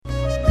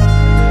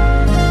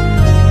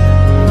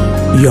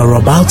You're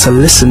about to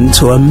listen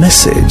to a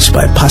message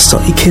by Pastor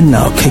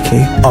Ikenna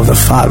Okeke of the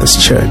Father's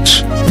Church.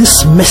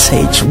 This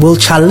message will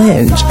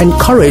challenge,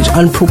 encourage,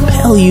 and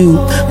propel you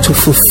to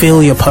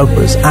fulfill your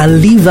purpose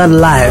and live that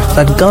life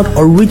that God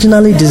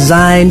originally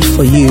designed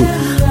for you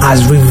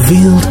as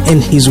revealed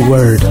in His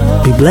Word.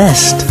 Be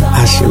blessed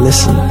as you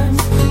listen.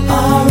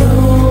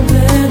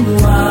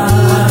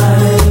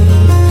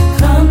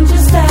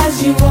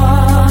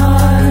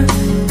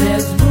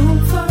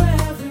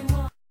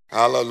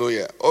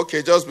 Hallelujah.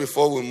 Okay, just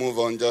before we move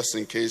on, just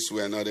in case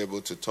we are not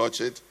able to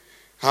touch it,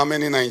 how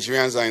many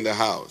Nigerians are in the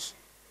house?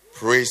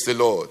 Praise the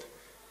Lord.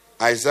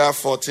 Isaiah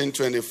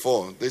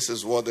 14:24. This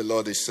is what the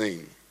Lord is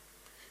saying.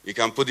 You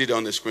can put it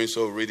on the screen,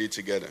 so we'll read it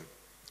together.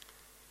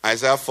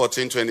 Isaiah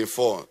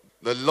 14:24.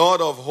 The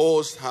Lord of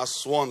hosts has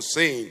sworn,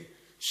 saying,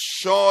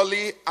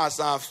 surely as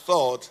I have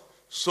thought,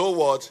 so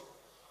what?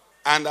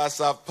 And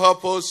as I have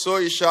purposed, so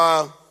it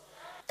shall.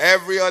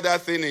 Every other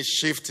thing is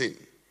shifting.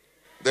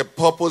 The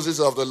purposes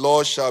of the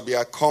Lord shall be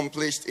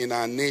accomplished in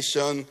our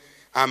nation,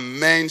 and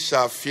men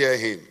shall fear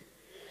Him.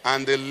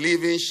 And the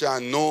living shall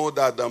know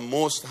that the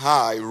Most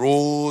High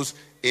rules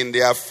in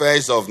the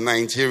affairs of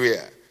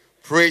Nigeria.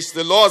 Praise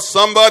the Lord,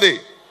 somebody.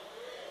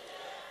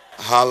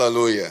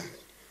 Hallelujah.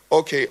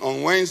 Okay,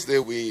 on Wednesday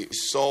we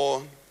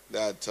saw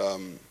that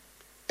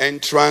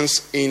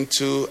entrance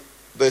into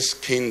this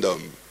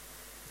kingdom,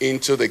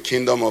 into the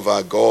kingdom of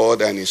our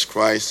God and His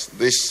Christ.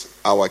 This,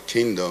 our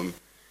kingdom,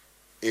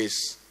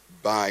 is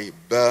by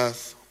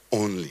birth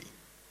only.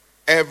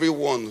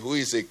 Everyone who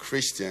is a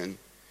Christian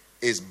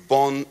is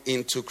born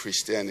into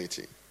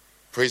Christianity.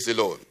 Praise the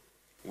Lord.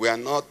 We are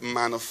not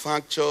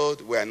manufactured.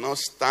 We are not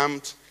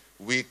stamped.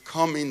 We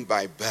come in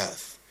by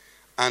birth.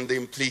 And the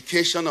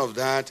implication of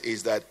that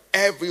is that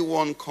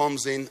everyone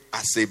comes in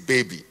as a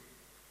baby.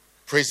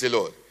 Praise the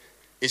Lord.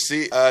 You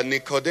see,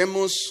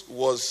 Nicodemus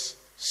was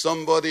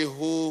somebody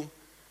who,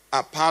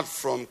 apart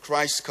from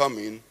Christ's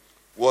coming,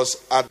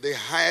 was at the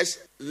highest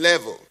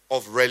level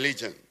of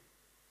religion.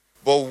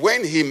 But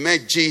when he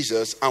met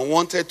Jesus and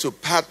wanted to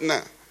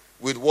partner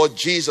with what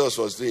Jesus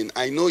was doing,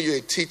 I know you're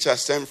a teacher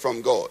sent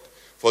from God,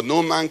 for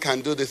no man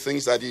can do the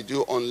things that you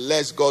do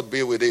unless God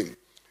be with him.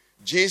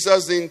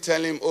 Jesus didn't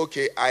tell him,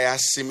 okay, I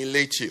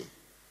assimilate you.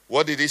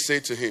 What did he say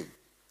to him?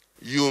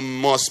 You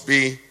must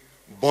be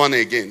born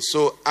again.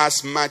 So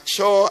as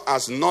mature,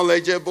 as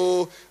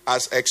knowledgeable,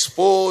 as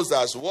exposed,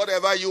 as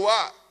whatever you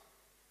are,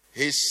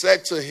 he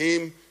said to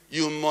him,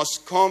 you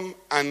must come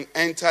and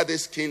enter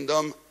this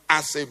kingdom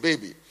as a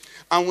baby.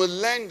 And we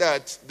learn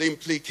that the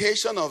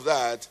implication of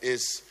that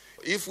is,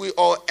 if we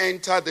all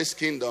enter this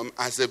kingdom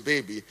as a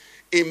baby,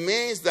 it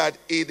means that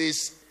it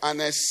is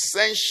an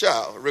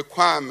essential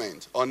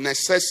requirement or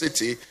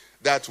necessity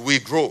that we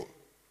grow.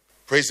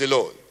 Praise the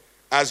Lord.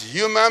 As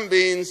human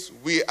beings,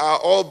 we are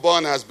all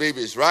born as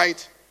babies,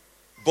 right?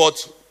 But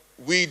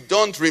we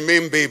don't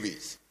remain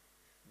babies.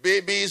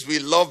 Babies, we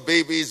love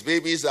babies.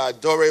 Babies are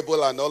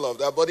adorable and all of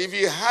that. But if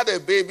you had a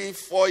baby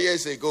 4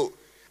 years ago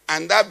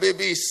and that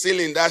baby is still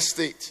in that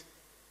state,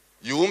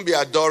 you won't be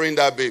adoring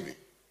that baby.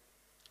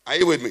 Are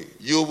you with me?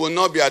 You will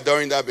not be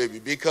adoring that baby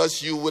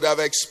because you would have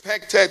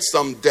expected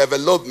some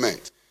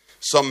development,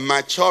 some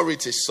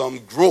maturity,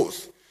 some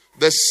growth.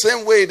 The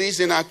same way it is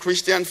in our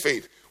Christian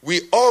faith.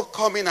 We all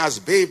come in as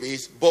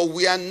babies, but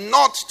we are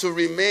not to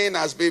remain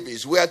as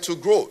babies. We are to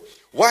grow.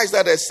 Why is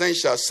that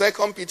essential?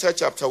 2 Peter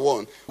chapter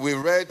 1, we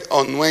read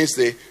on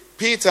Wednesday.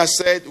 Peter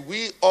said,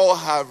 we all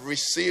have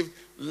received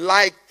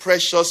like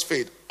precious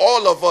faith.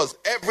 All of us,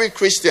 every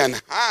Christian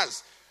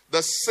has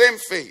the same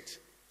faith,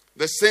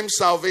 the same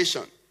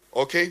salvation.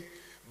 Okay?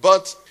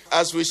 But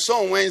as we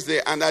saw on Wednesday,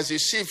 and as you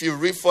see if you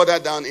read further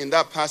down in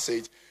that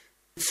passage,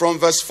 from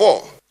verse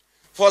 4,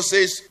 4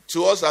 says,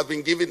 to us have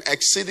been given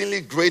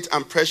exceedingly great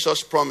and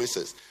precious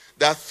promises,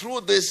 that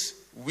through this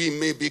we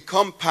may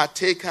become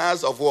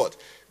partakers of what?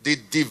 The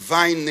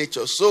divine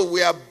nature. So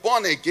we are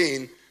born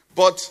again,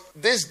 but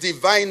this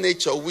divine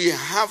nature, we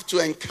have to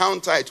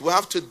encounter it. We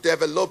have to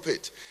develop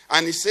it.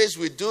 And he says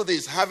we do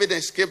this, having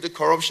escaped the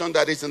corruption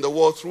that is in the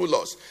world through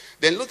lust.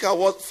 Then look at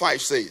what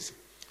 5 says.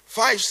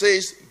 5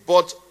 says,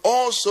 but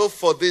also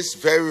for this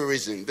very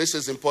reason. This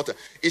is important.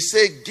 It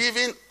says,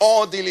 giving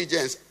all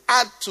diligence,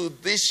 add to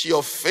this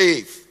your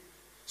faith.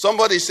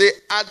 Somebody say,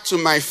 add to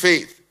my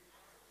faith.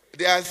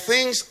 There are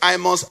things I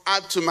must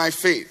add to my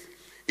faith.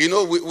 You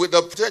know, with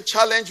the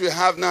challenge we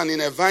have now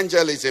in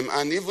evangelism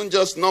and even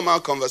just normal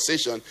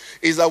conversation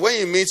is that when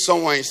you meet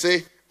someone, you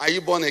say, are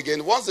you born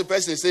again? Once the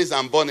person says,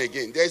 I'm born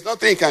again, there is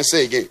nothing you can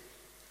say again.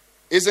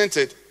 Isn't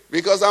it?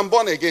 Because I'm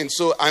born again,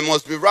 so I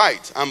must be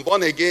right. I'm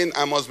born again,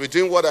 I must be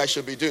doing what I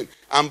should be doing.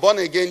 I'm born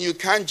again, you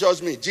can't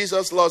judge me.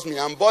 Jesus loves me.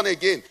 I'm born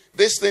again.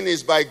 This thing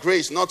is by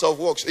grace, not of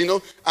works. You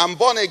know, I'm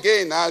born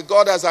again.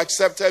 God has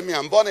accepted me.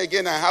 I'm born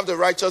again. I have the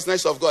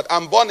righteousness of God.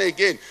 I'm born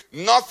again.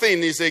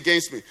 Nothing is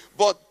against me.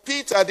 But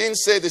Peter didn't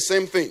say the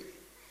same thing.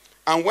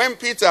 And when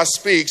Peter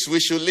speaks,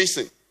 we should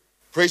listen.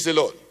 Praise the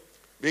Lord.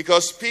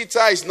 Because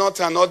Peter is not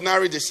an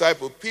ordinary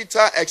disciple.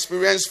 Peter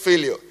experienced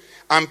failure.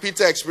 And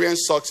Peter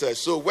experienced success.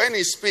 So when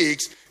he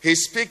speaks,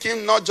 he's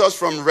speaking not just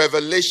from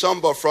revelation,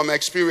 but from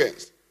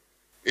experience.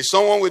 Is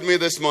someone with me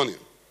this morning?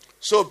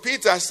 So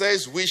Peter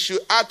says we should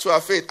add to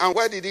our faith. And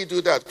why did he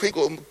do that? Quick,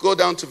 go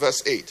down to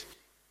verse 8.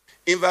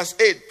 In verse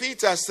 8,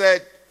 Peter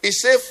said, he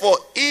said, for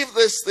if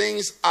these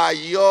things are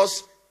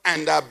yours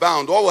and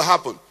abound, what will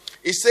happen?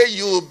 He said,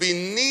 you will be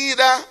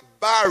neither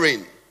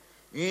barren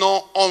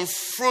nor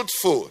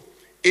unfruitful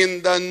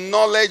in the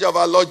knowledge of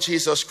our Lord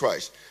Jesus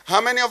Christ. How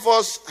many of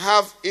us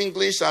have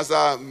English as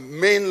our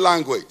main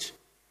language?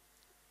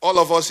 All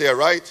of us here,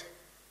 right?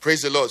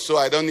 Praise the Lord. So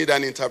I don't need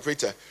an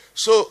interpreter.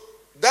 So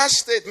that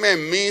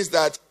statement means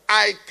that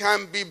I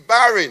can be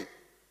barren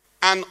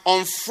and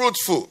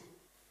unfruitful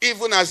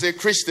even as a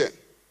Christian.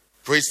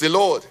 Praise the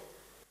Lord.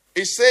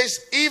 It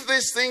says, if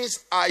these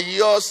things are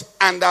yours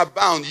and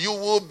abound, you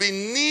will be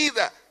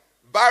neither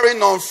barren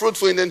nor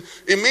unfruitful. It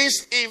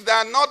means if they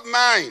are not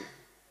mine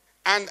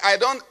and I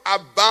don't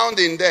abound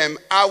in them,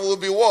 I will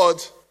be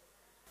what?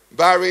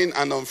 Barren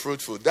and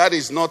unfruitful. That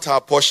is not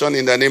our portion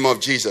in the name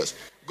of Jesus.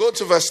 Go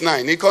to verse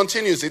 9. He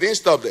continues. He didn't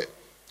stop there.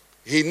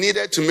 He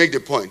needed to make the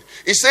point.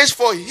 He says,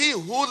 for he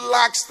who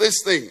lacks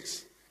these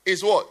things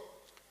is what?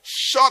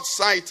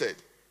 Short-sighted,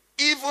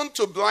 even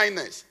to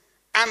blindness,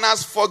 and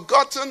has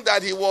forgotten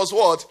that he was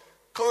what?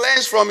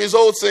 Cleansed from his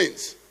old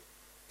sins.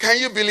 Can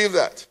you believe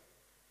that?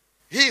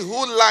 He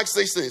who lacks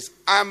these things,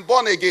 I am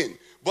born again.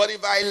 But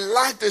if I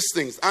lack these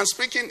things, I'm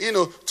speaking,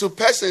 to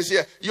persons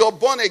here, you're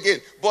born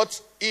again.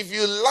 But if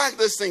you lack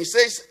these things,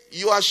 says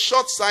you are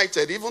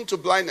short-sighted, even to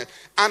blindness,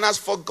 and has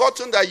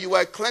forgotten that you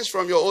were cleansed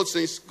from your old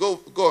sins. Go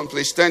on,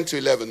 please. 10 to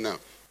 11 now.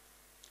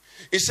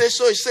 It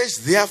says,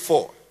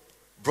 therefore,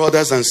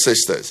 brothers and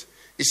sisters,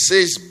 it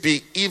says,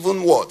 be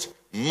even what?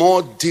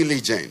 More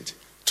diligent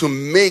to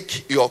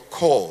make your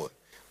call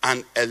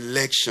and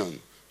election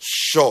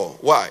sure.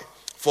 Why?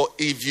 For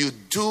if you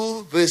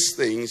do these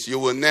things, you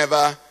will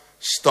never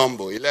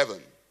stumble. 11.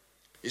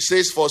 It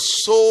says, for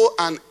so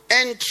an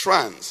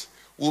entrance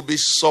will be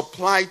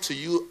supplied to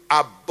you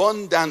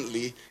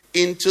abundantly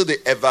into the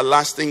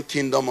everlasting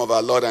kingdom of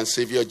our Lord and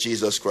Savior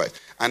Jesus Christ.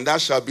 And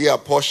that shall be a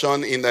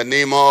portion in the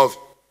name of,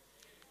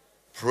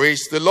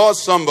 praise the Lord,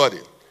 somebody.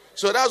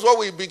 So that's what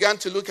we began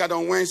to look at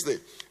on Wednesday.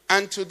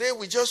 And today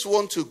we just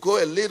want to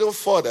go a little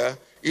further,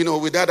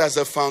 with that as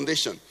a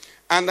foundation.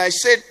 And I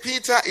said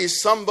Peter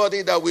is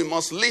somebody that we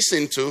must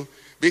listen to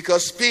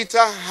because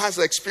Peter has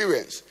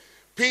experience.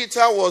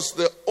 Peter was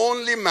the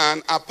only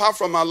man, apart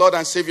from our Lord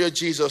and Savior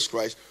Jesus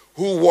Christ,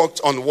 who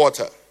walked on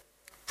water.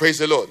 Praise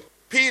the Lord.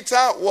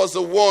 Peter was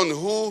the one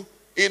who,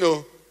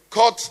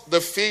 caught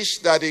the fish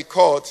that he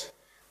caught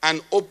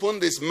and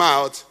opened his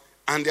mouth,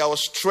 and there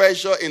was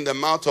treasure in the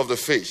mouth of the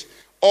fish,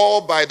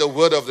 all by the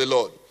word of the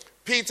Lord.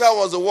 Peter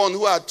was the one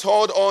who had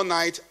toiled all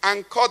night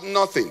and caught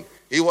nothing.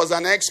 He was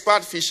an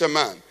expert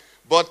fisherman.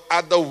 But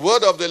at the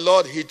word of the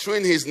Lord, he threw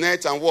in his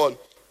net and what?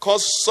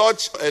 Caught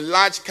such a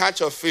large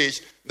catch of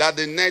fish that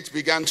the net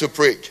began to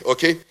break.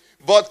 Okay?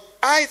 But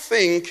I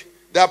think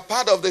that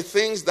part of the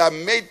things that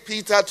made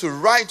Peter to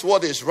write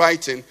what he's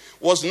writing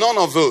was none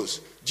of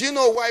those. Do you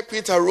know why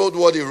Peter wrote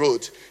what he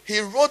wrote? He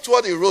wrote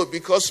what he wrote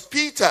because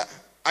Peter,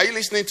 are you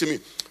listening to me?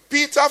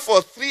 Peter for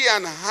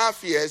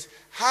 3.5 years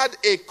had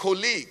a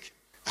colleague,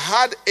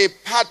 had a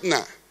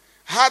partner,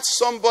 had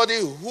somebody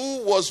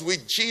who was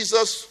with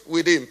Jesus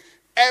with him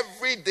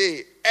every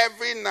day,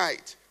 every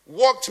night,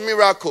 worked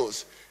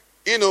miracles,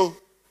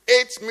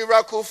 ate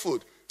miracle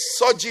food,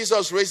 saw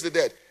Jesus raise the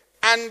dead.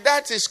 And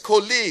that his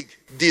colleague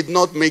did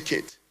not make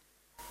it.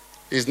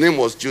 His name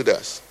was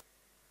Judas.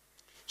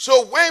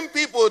 So when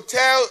people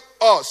tell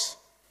us,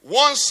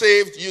 once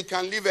saved, you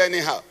can live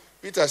anyhow,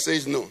 Peter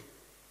says, no,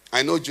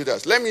 I know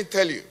Judas. Let me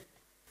tell you.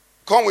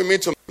 Come with me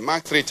to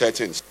Mark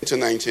 3:13 to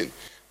 19.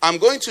 I'm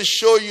going to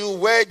show you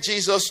where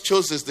Jesus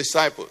chose his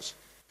disciples.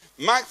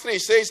 Mark 3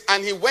 says,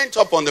 and he went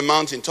up on the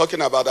mountain,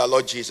 talking about our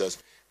Lord Jesus,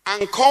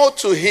 and called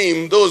to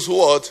him those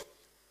who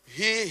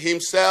he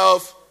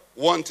himself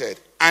wanted,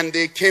 and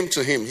they came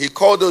to him. He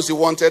called those he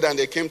wanted, and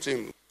they came to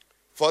him.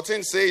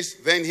 14 says,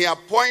 then he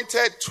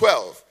appointed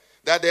 12,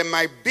 that they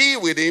might be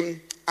with him,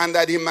 and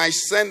that he might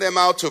send them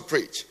out to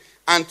preach,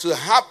 and to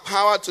have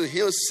power to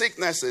heal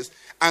sicknesses,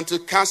 and to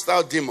cast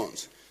out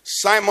demons.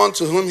 Simon,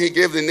 to whom he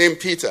gave the name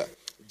Peter,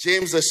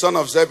 James the son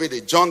of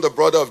Zebedee, John the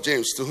brother of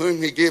James, to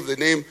whom he gave the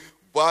name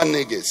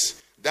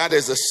Boanerges, that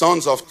is the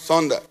sons of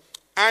thunder,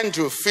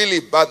 Andrew,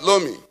 Philip,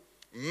 Bartholomew,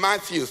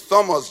 Matthew,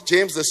 Thomas,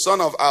 James the son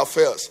of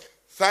Alphaeus,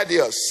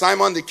 Thaddeus,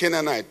 Simon the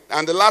Canaanite,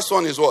 and the last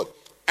one is what?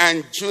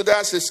 And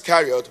Judas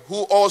Iscariot,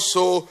 who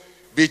also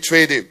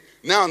betrayed him.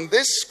 Now,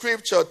 this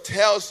scripture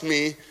tells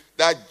me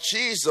that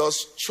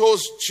Jesus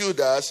chose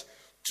Judas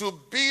to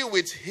be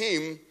with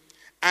him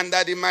and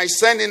that he might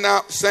send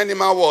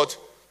him out what?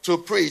 To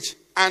preach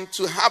and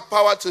to have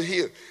power to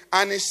heal.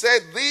 And he said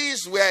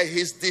these were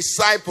his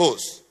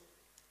disciples.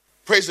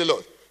 Praise the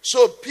Lord.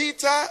 So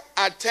Peter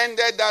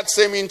attended that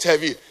same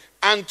interview,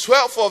 and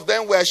 12 of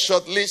them were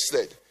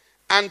shortlisted.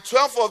 And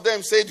 12 of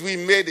them said, we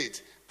made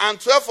it. And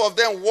 12 of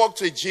them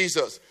walked with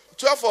Jesus.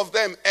 12 of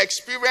them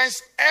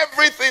experienced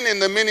everything in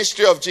the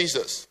ministry of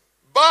Jesus.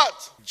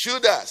 But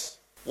Judas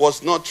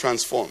was not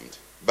transformed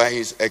by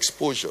his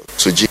exposure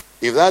to Jesus.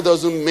 If that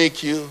doesn't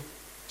make you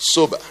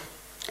sober,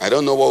 I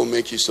don't know what will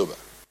make you sober.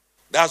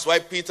 That's why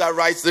Peter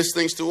writes these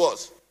things to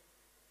us.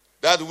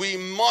 That we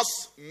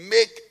must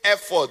make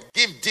effort,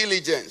 give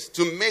diligence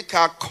to make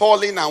our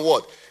calling and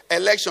what?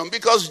 Election.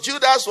 Because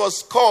Judas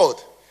was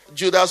called,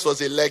 Judas was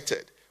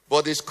elected.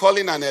 But his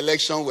calling and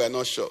election were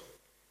not sure.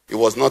 It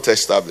was not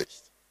established.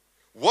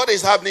 What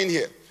is happening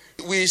here?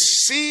 We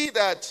see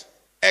that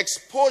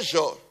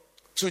exposure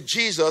to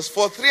Jesus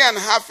for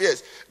 3.5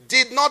 years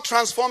did not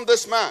transform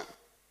this man.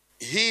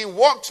 He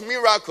worked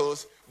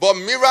miracles, but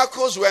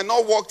miracles were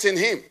not worked in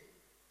him.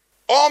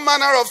 All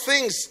manner of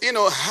things,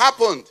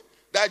 happened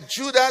that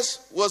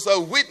Judas was a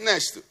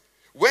witness to.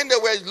 When they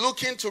were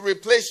looking to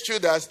replace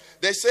Judas,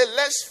 they said,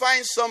 let's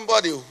find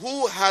somebody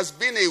who has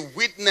been a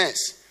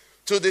witness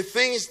to the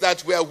things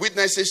that we are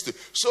witnesses to.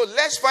 So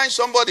let's find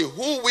somebody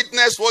who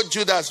witnessed what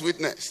Judas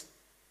witnessed.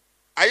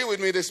 Are you with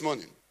me this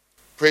morning?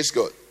 Praise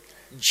God.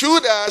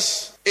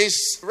 Judas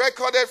is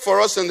recorded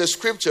for us in the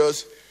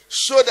scriptures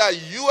so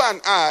that you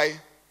and I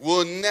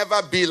will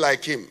never be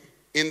like him,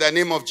 in the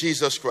name of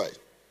Jesus Christ.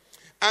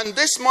 And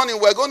this morning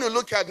we're going to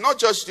look at not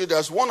just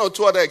Judas, one or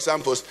two other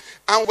examples,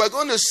 and we're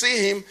going to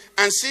see him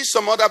and see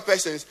some other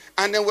persons,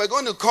 and then we're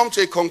going to come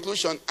to a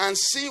conclusion and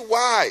see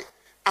why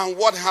and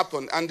what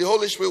happened, and the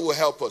Holy Spirit will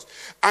help us.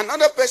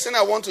 Another person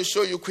I want to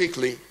show you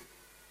quickly,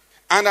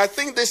 and I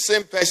think this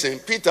same person,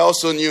 Peter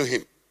also knew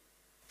him.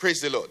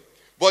 Praise the Lord.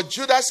 But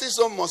Judas'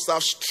 own must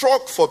have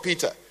struck for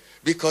Peter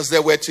because they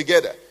were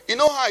together. You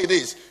know how it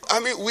is.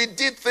 We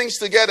did things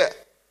together.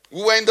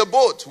 We were in the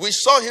boat. We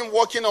saw him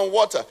walking on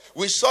water.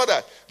 We saw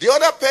that. The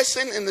other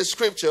person in the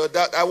scripture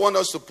that I want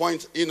us to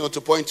point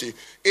to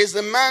is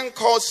the man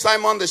called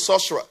Simon the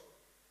sorcerer.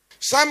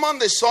 Simon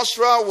the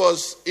sorcerer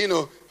was,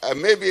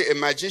 maybe a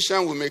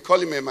magician. We may call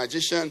him a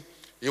magician.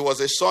 He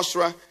was a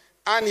sorcerer.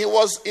 And he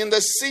was in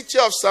the city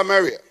of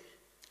Samaria.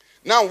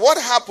 Now, what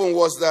happened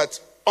was that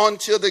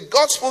until the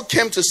gospel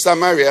came to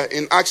Samaria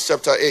in Acts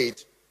chapter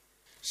 8,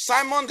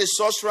 Simon the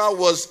sorcerer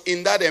was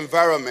in that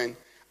environment.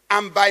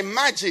 And by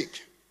magic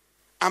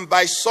and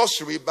by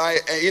sorcery, by,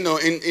 in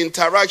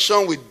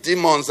interaction with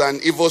demons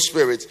and evil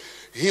spirits,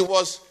 he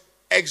was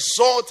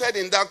exalted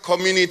in that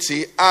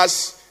community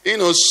as,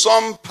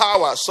 some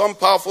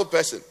powerful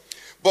person.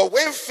 But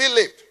when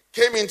Philip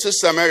came into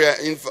Samaria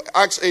in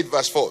Acts 8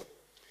 verse 4,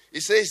 he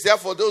says,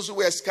 therefore those who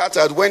were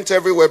scattered went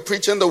everywhere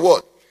preaching the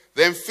word.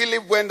 Then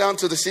Philip went down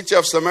to the city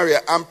of Samaria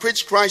and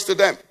preached Christ to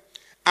them.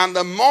 And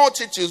the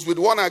multitudes with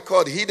one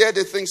accord heeded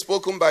the things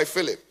spoken by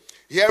Philip,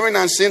 hearing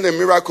and seeing the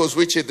miracles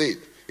which he did.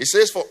 He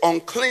says, for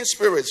unclean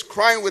spirits,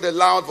 crying with a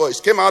loud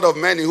voice, came out of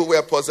many who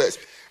were possessed.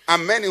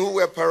 And many who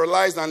were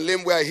paralyzed and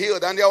lame were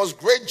healed. And there was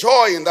great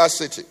joy in that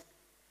city.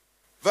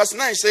 Verse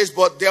 9 says,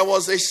 but there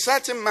was a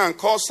certain man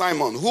called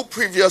Simon who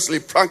previously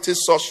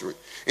practiced sorcery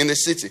in the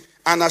city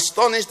and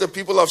astonished the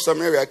people of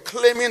Samaria,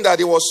 claiming that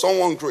he was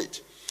someone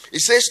great. He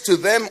says, to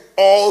them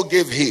all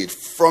gave heed,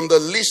 from the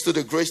least to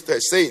the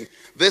greatest, saying,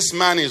 this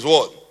man is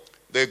what?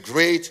 The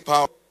great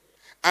power.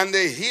 And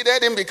they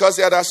heeded him because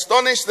he had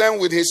astonished them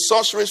with his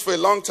sorceries for a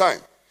long time.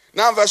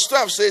 Now verse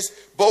 12 says,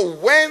 but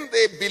when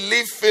they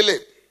believed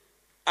Philip,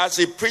 as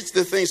he preached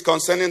the things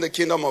concerning the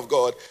kingdom of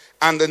God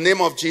and the name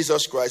of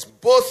Jesus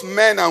Christ, both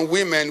men and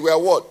women were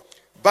what?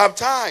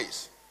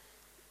 Baptized.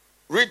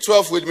 Read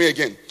 12 with me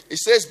again. It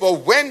says,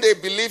 but when they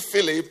believed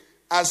Philip,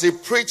 as he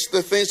preached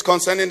the things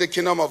concerning the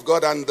kingdom of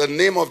God and the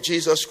name of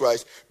Jesus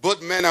Christ,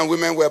 both men and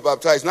women were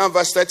baptized. Now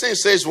verse 13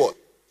 says what?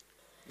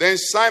 Then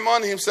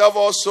Simon himself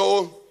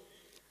also,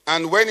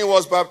 and when he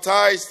was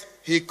baptized,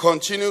 he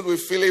continued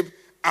with Philip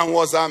and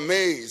was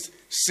amazed,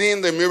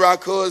 seeing the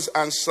miracles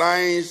and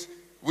signs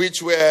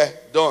which were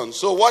done.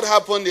 So what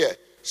happened there?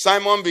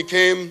 Simon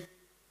became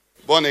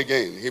born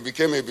again. He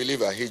became a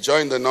believer. He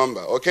joined the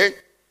number. Okay?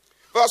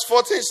 Verse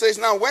 14 says,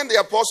 now when the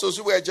apostles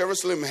who were at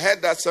Jerusalem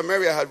heard that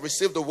Samaria had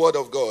received the word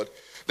of God,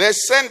 they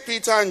sent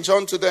Peter and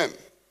John to them,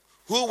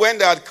 who when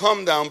they had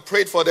come down,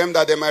 prayed for them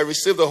that they might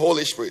receive the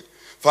Holy Spirit.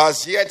 For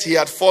as yet he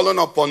had fallen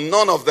upon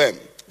none of them.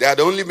 They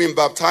had only been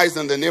baptized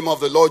in the name of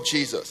the Lord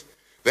Jesus.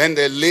 Then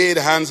they laid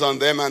hands on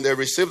them and they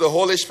received the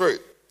Holy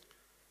Spirit.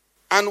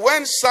 And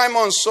when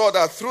Simon saw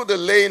that through the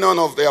laying on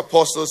of the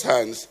apostles'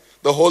 hands,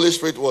 the Holy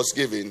Spirit was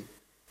given,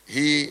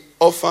 he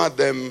offered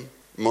them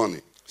money,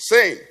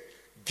 saying,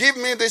 give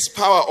me this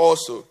power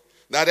also,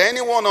 that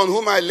anyone on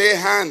whom I lay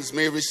hands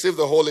may receive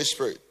the Holy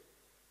Spirit.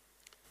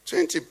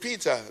 20,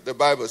 Peter, the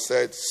Bible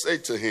said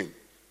to him,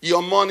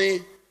 your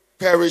money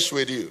perish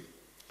with you,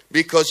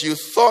 because you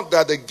thought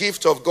that the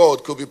gift of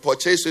God could be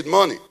purchased with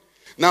money.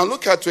 Now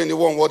look at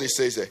 21, what it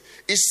says there.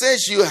 It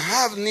says you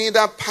have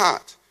neither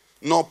part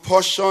nor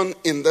portion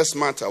in this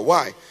matter.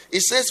 Why?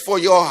 It says, for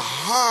your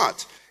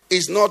heart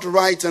is not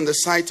right in the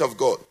sight of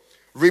God.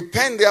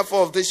 Repent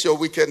therefore of this your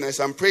wickedness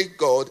and pray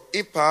God,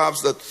 if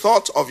perhaps the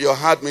thought of your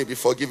heart may be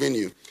forgiven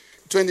you.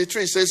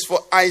 23 says, for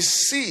I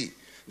see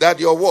that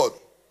your word,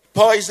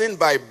 poisoned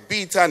by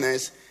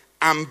bitterness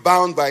and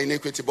bound by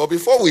iniquity. But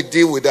before we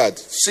deal with that,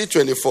 see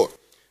 24.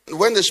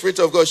 When the Spirit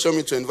of God showed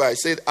me 25, I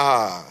said,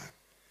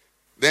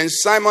 Then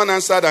Simon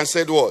answered and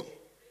said, what?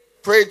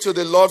 Pray to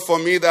the Lord for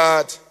me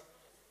that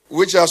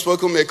which I have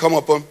spoken may come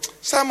upon.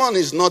 Simon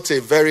is not a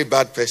very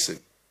bad person.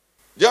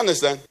 Do you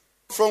understand?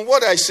 From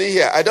what I see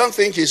here, I don't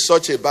think he's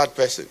such a bad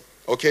person.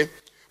 Okay?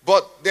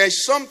 But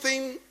there's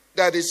something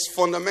that is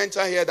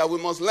fundamental here that we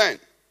must learn.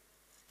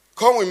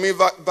 Come with me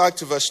back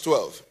to verse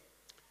 12.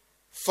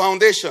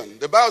 Foundation.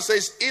 The Bible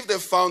says, if the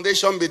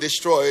foundation be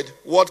destroyed,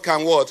 what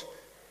can what?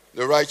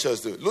 The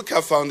righteous do. Look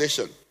at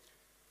foundation.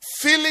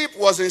 Philip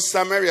was in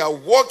Samaria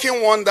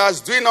working wonders,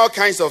 doing all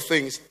kinds of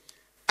things.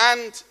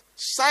 And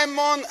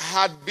Simon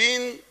had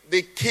been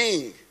the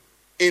king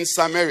in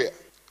Samaria.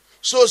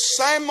 So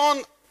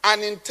Simon,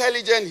 an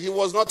intelligent, he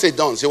was not a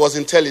dunce, he was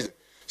intelligent.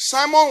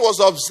 Simon was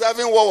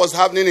observing what was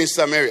happening in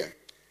Samaria.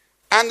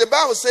 And the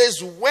Bible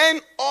says,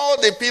 when all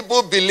the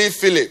people believed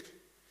Philip,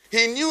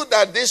 he knew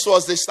that this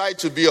was the side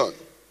to be on.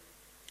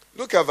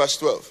 Look at verse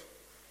 12.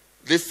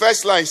 The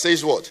first line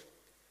says what?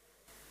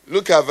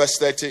 Look at verse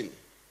 13.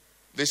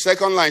 The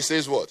second line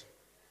says what?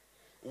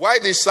 Why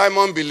did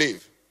Simon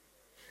believe?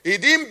 He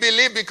didn't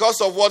believe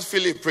because of what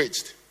Philip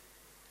preached.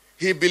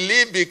 He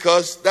believed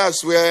because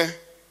that's where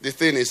the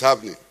thing is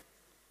happening.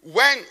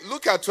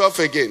 Look at 12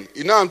 again.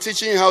 You know I'm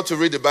teaching you how to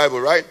read the Bible,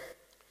 right?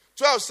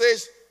 12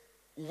 says,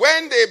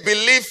 when they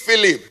believed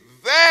Philip,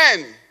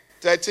 then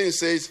 13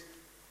 says,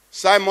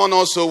 Simon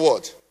also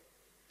what?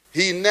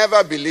 He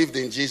never believed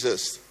in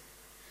Jesus,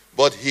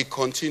 but he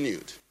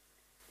continued.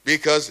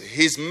 Because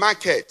his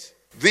market,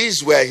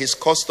 these were his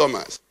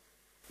customers.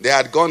 They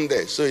had gone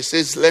there. So he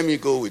says, let me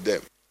go with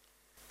them.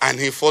 And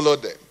he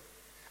followed them.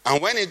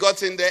 And when he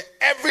got in there,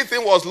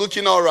 everything was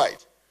looking all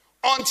right.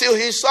 Until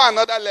he saw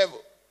another level.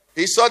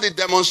 He saw the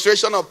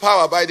demonstration of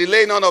power by the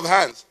laying on of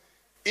hands.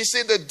 You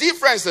see, the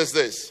difference is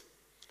this.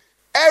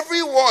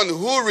 Everyone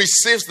who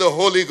receives the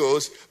Holy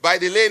Ghost by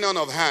the laying on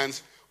of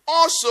hands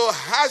also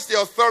has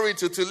the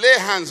authority to lay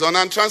hands on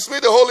and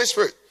transmit the Holy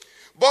Spirit.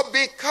 But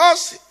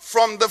because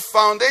from the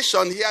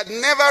foundation he had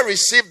never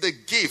received the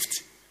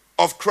gift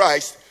of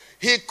Christ,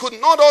 he could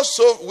not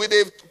also, with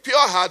a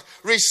pure heart,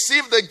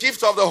 receive the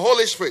gift of the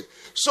Holy Spirit.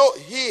 So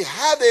he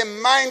had a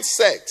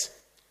mindset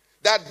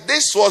that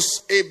this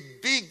was a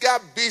bigger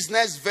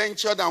business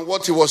venture than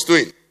what he was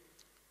doing.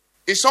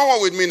 Is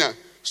someone with me now?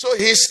 So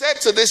he said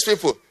to these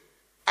people,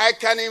 I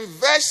can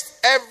invest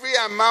every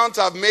amount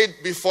I've made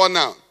before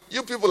now.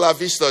 You people are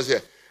visitors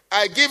here.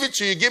 I give it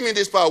to you, give me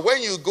this power.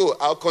 When you go,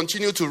 I'll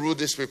continue to rule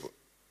these people.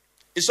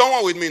 Is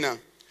someone with me now?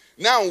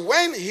 Now,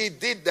 when he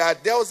did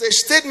that, there was a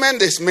statement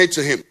that's made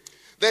to him.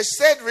 They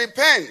said,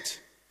 repent.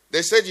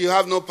 They said, you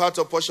have no part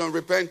or portion,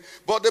 repent.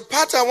 But the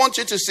part I want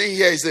you to see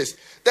here is this.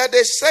 That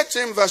they said to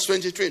him, verse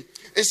 23,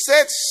 it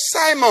said,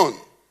 Simon,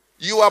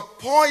 you are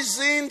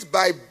poisoned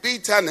by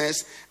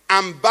bitterness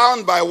and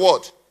bound by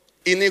what?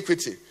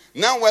 Iniquity.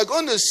 Now we're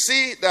going to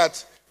see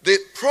that the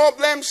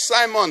problem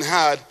Simon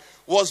had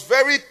was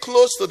very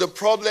close to the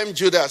problem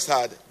Judas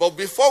had. But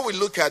before we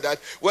look at that,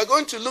 we're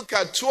going to look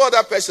at two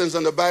other persons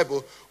in the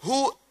Bible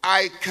who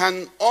I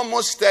can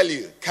almost tell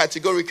you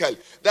categorically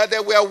that they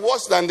were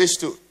worse than these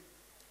two.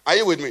 Are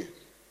you with me?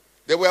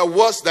 They were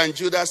worse than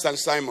Judas and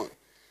Simon.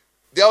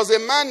 There was a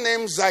man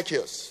named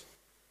Zacchaeus.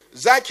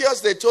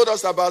 Zacchaeus, they told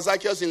us about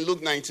Zacchaeus in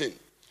Luke 19.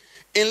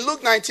 In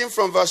Luke 19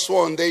 from verse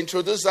 1, they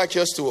introduced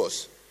Zacchaeus to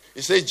us.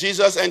 It says,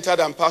 Jesus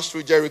entered and passed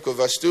through Jericho,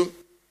 verse 2.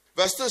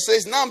 Verse 2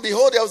 says, now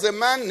behold, there was a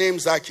man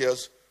named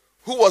Zacchaeus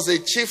who was a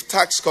chief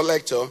tax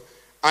collector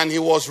and he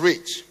was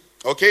rich.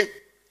 Okay?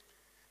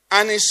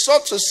 And he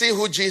sought to see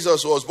who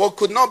Jesus was, but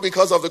could not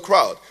because of the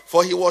crowd,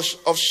 for he was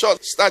of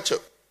short stature.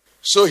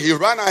 So he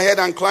ran ahead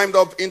and climbed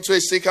up into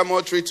a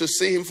sycamore tree to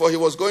see him, for he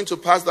was going to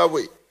pass that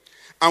way.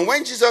 And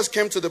when Jesus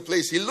came to the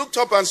place, he looked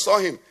up and saw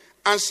him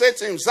and said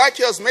to him,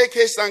 Zacchaeus, make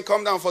haste and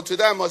come down, for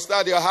today I must stay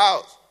at your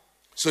house.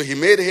 So he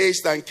made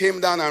haste and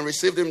came down and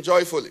received him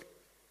joyfully.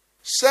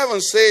 7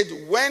 said,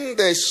 when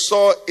they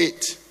saw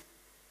it,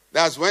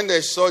 that's when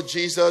they saw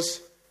Jesus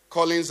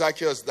calling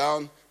Zacchaeus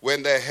down,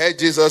 when they heard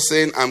Jesus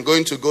saying, I'm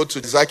going to go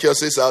to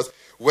Zacchaeus' house,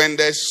 when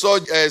they saw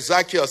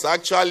Zacchaeus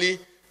actually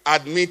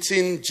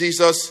admitting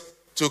Jesus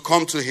to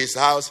come to his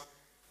house,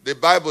 the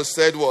Bible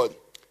said what?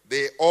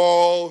 They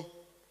all,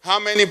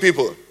 how many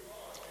people?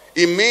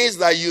 It means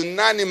that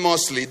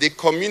unanimously the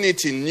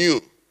community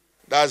knew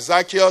that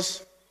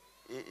Zacchaeus,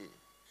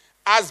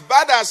 as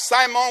bad as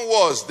Simon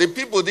was, the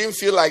people didn't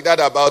feel like that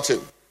about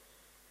him.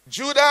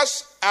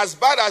 Judas, as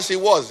bad as he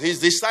was, his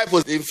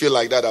disciples didn't feel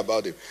like that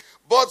about him.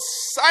 But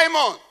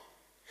Simon,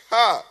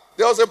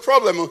 there was a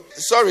problem.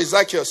 Sorry,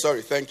 Zacchaeus,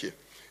 thank you.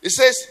 It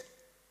says,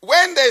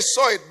 when they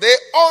saw it, they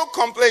all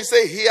complained,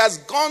 say, he has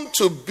gone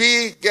to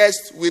be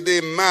guest with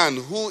a man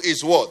who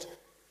is what?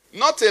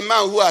 Not a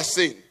man who has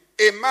sinned,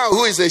 a man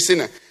who is a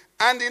sinner.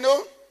 And you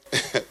know,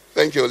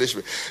 thank you, Holy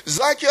Spirit.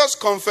 Zacchaeus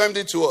confirmed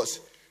it to us.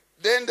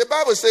 Then the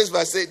Bible says,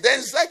 verse 8,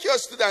 then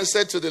Zacchaeus stood and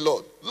said to the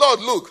Lord,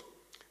 Lord, look,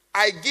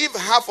 I give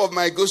half of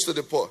my goods to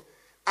the poor.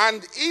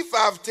 And if I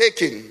have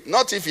taken,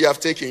 not if you have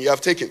taken, you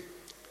have taken.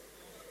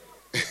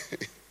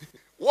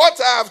 What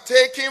I have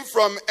taken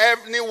from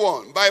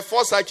anyone by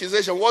false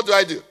accusation, what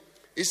do?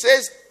 He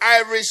says,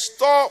 I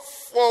restore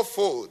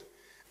fourfold.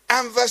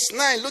 And verse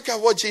 9, look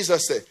at what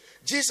Jesus said.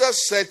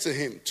 Jesus said to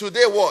him,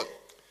 today what?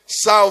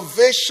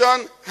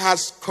 Salvation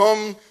has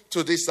come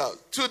to this house.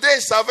 Today,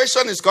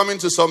 salvation is coming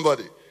to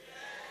somebody.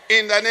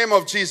 In the name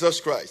of Jesus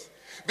Christ.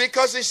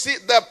 Because you see,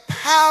 the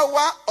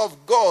power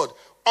of God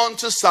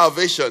unto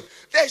salvation,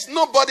 there's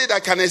nobody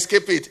that can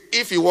escape it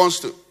if he wants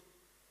to.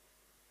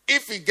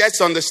 If he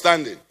gets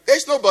understanding,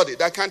 there's nobody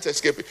that can't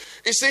escape it.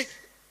 You see,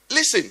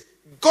 listen,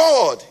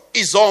 God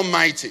is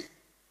almighty.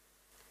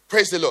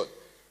 Praise the Lord.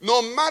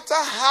 No matter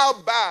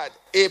how bad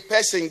a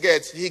person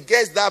gets, he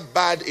gets that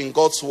bad in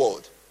God's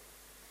word.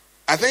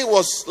 I think it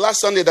was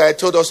last Sunday that I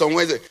told us on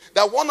Wednesday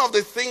that one of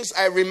the things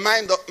I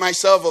remind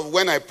myself of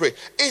when I pray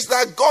is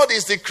that God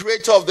is the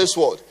creator of this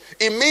world.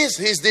 It means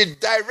he's the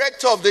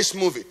director of this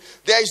movie.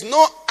 There is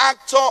no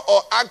actor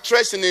or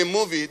actress in a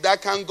movie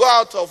that can go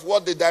out of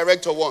what the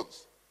director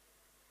wants.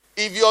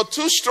 If you're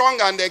too strong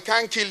and they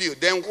can't kill you,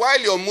 then while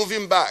you're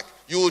moving back,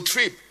 you will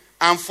trip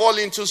and fall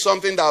into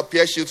something that will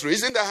pierce you through.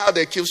 Isn't that how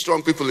they kill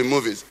strong people in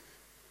movies?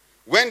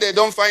 When they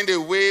don't find a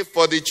way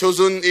for the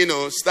chosen,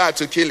 star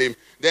to kill him,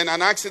 then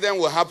an accident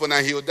will happen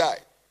and he'll die.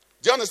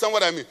 Do you understand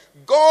what I mean?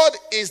 God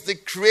is the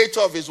creator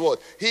of his world.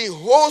 He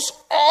holds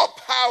all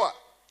power.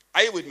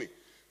 Are you with me?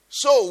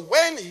 So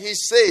when he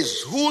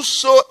says,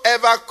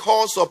 whosoever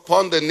calls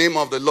upon the name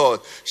of the Lord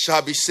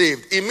shall be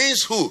saved, it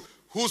means who?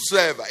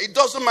 Whosoever. It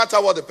doesn't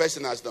matter what the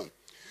person has done.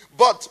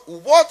 But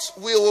what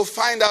we will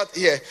find out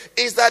here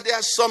is that there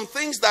are some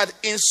things that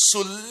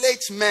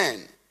insulate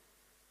men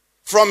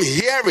from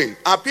hearing.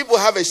 And people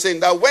have a saying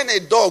that when a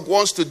dog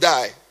wants to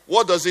die,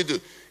 what does he do?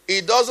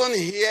 He doesn't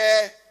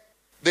hear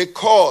the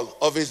call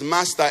of his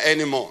master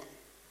anymore.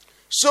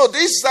 So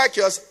this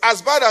Zacchaeus,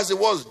 as bad as it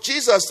was,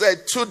 Jesus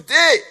said,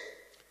 today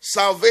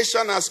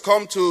salvation has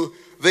come to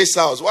this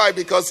house. Why?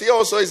 Because he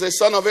also is a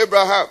son of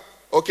Abraham.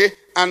 Okay?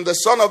 And the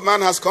Son of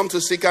Man has come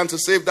to seek and to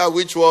save that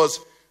which was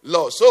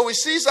lost. So we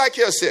see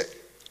Zacchaeus here.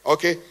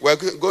 Okay? We're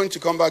going to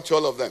come back to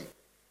all of them.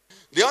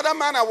 The other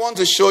man I want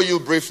to show you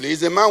briefly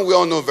is a man we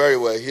all know very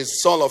well.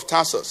 He's Saul of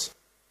Tarsus.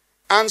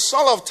 And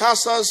Saul of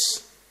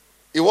Tarsus,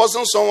 it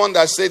wasn't someone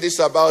that said this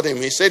about him.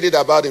 He said it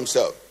about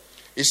himself.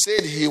 He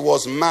said he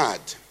was mad,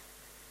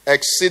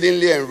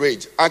 exceedingly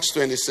enraged. Acts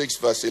 26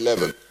 verse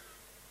 11.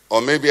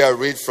 Or maybe I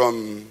read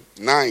from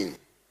 9.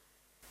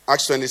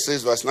 Acts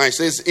 26 verse 9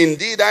 says,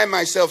 indeed I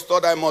myself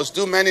thought I must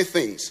do many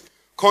things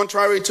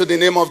contrary to the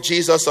name of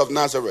Jesus of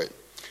Nazareth.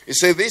 He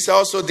said, this I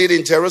also did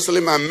in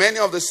Jerusalem, and many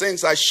of the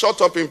saints I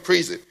shut up in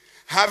prison,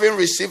 having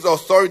received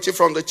authority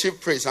from the chief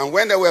priests. And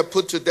when they were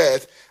put to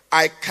death,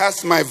 I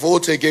cast my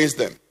vote against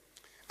them.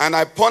 And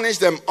I punished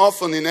them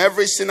often in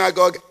every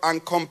synagogue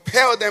and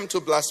compelled them to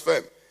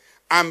blaspheme.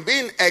 And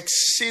being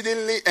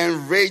exceedingly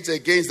enraged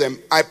against them,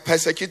 I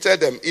persecuted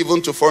them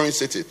even to foreign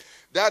cities.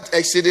 That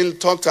exceedingly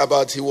talked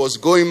about he was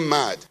going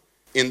mad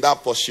in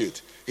that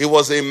pursuit. He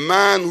was a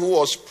man who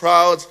was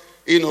proud,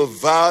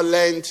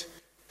 violent,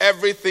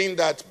 everything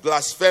that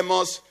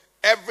blasphemous,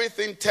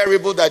 everything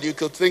terrible that you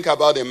could think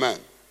about a man.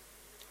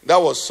 That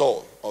was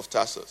Saul of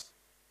Tarsus.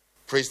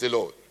 Praise the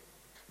Lord.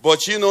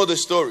 But you know the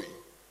story.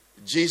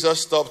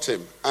 Jesus stopped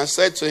him and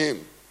said to him,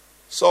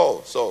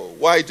 Saul,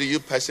 why do you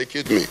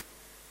persecute me?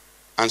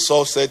 And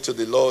Saul said to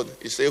the Lord,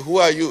 he said, who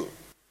are you?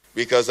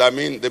 Because,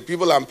 the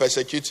people I'm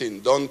persecuting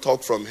don't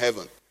talk from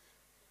heaven.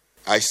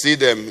 I see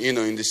them,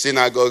 in the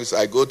synagogues.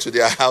 I go to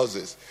their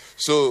houses.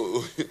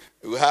 So,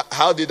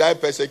 how did I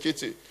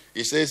persecute you?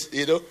 He says,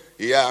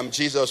 yeah, I'm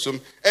Jesus.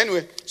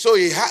 Anyway, so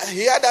he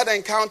had that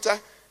encounter,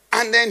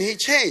 and then he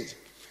changed.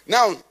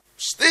 Now,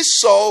 this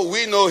Saul,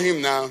 we know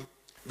him now,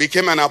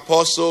 became an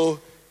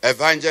apostle,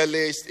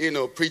 evangelist,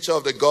 preacher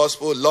of the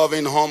gospel,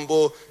 loving,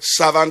 humble,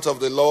 servant of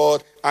the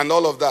Lord, and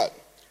all of that.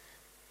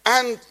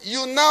 And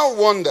you now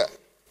wonder,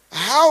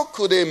 how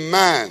could a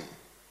man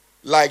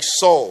like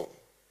Saul,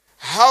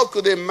 how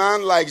could a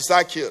man like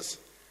Zacchaeus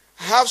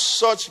have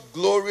such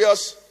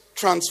glorious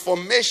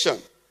transformation?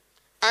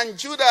 And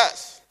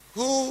Judas,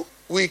 who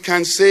we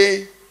can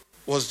say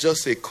was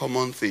just a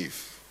common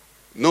thief.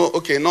 No,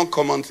 okay, not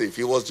common thief.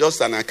 He was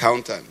just an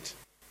accountant.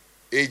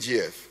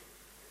 AGF.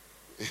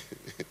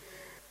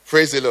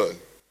 Praise the Lord.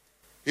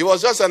 He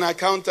was just an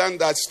accountant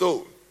that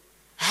stole.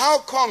 How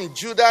come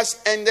Judas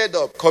ended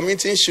up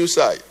committing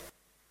suicide?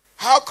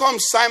 How come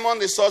Simon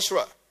the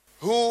sorcerer,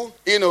 who,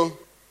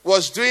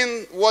 was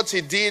doing what he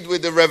did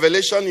with the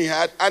revelation he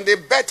had, and a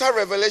better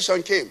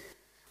revelation came,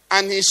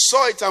 and he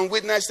saw it and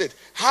witnessed it,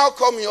 how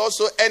come he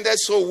also ended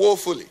so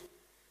woefully?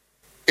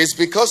 It's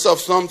because of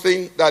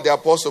something that the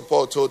Apostle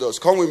Paul told us.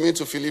 Come with me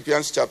to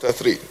Philippians chapter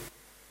 3.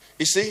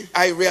 You see,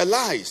 I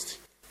realized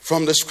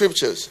from the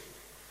scriptures,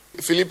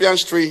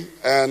 Philippians 3,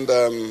 and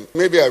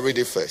maybe I read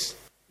it first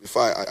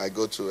before I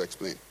go to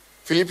explain.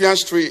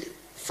 Philippians 3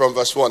 from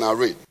verse 1, I'll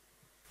read.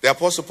 The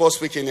Apostle Paul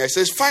speaking here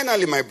says,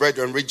 finally, my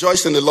brethren,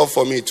 rejoice in the Lord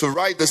for me. To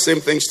write the same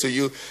things to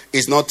you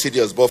is not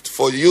tedious, but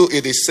for you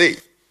it is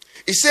safe.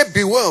 He said,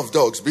 beware of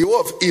dogs, beware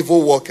of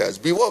evil workers,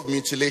 beware of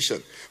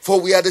mutilation. For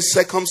we are the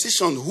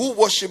circumcision who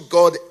worship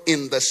God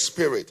in the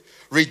spirit,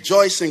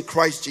 rejoice in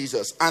Christ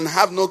Jesus, and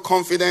have no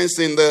confidence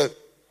in the...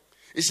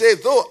 He said,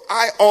 though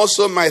I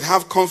also might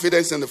have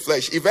confidence in the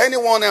flesh. If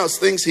anyone else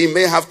thinks he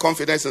may have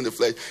confidence in the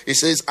flesh, he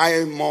says, I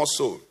am more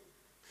so.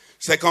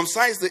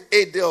 Circumcised the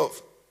 8th day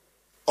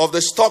of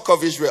the stock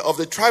of Israel, of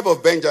the tribe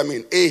of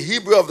Benjamin, a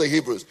Hebrew of the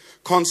Hebrews,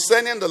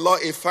 concerning the law,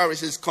 a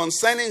Pharisee,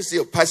 concerning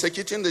zeal,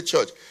 persecuting the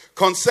church,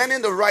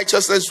 concerning the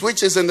righteousness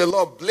which is in the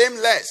law,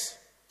 blameless.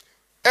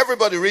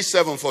 Everybody read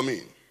 7 for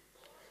me.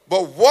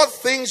 But what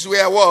things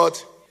were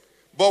what?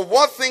 But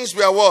what things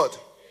were what?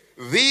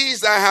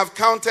 These I have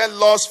counted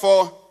loss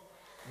for.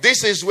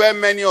 This is where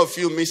many of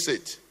you miss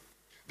it.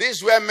 This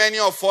is where many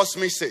of us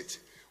miss it.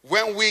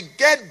 When we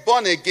get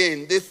born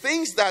again, the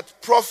things that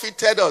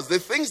profited us, the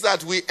things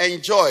that we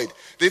enjoyed,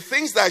 the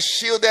things that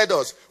shielded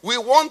us, we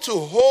want to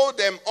hold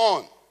them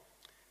on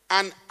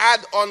and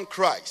add on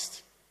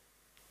Christ.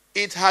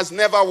 It has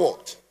never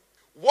worked.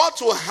 What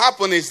will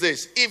happen is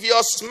this. If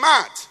you're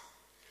smart,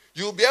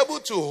 you'll be able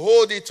to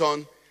hold it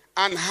on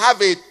and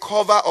have a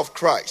cover of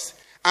Christ.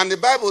 And the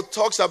Bible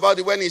talks about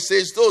it when it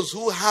says, those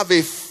who have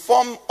a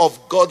form of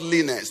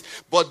godliness,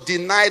 but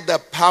deny the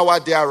power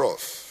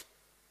thereof.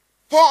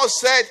 Paul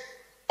said,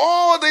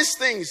 all these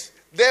things,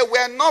 they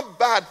were not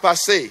bad per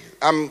se.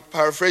 I'm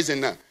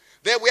paraphrasing now.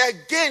 They were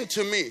gain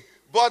to me,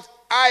 but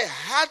I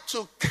had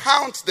to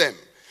count them.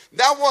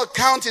 That word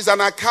count is an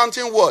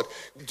accounting word.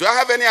 Do I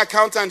have any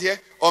accountant here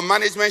or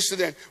management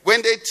student?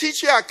 When they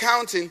teach you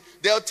accounting,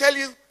 they'll tell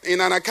you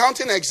in an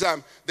accounting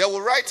exam, they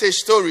will write a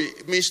story.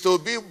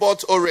 Mr. B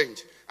bought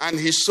orange and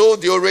he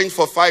sold the orange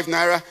for 5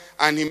 naira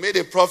and he made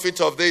a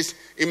profit of this.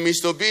 In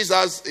Mr. B's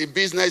has a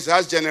business,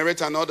 has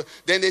generated an order.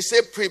 Then they say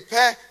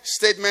prepare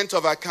statement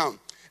of account.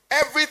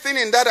 Everything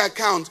in that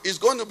account is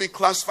going to be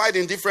classified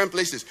in different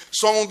places.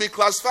 Some will be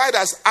classified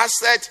as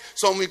assets,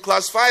 some will be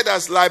classified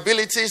as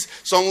liabilities,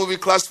 some will be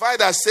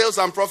classified as sales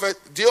and profit.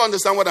 Do you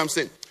understand what I'm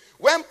saying?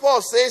 When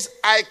Paul says,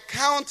 I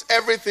count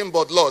everything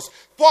but loss,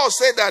 Paul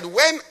said that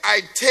when I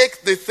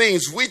take the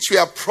things which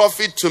were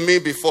profit to me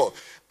before,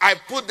 I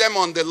put them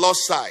on the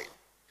loss side.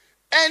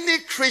 Any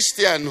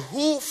Christian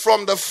who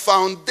from the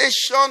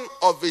foundation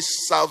of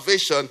his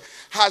salvation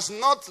has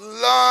not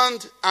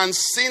learned and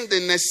seen the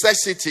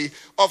necessity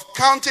of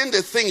counting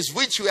the things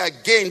which were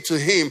gained to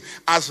him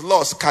as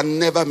loss can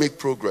never make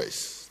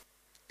progress.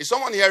 Is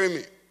someone hearing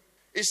me?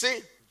 You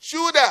see,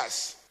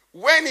 Judas,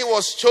 when he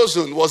was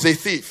chosen, was a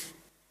thief.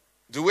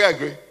 Do we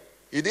agree?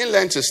 He didn't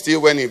learn to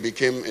steal when he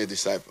became a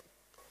disciple.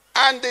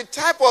 And the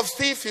type of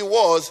thief he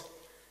was,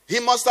 he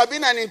must have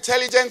been an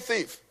intelligent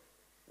thief.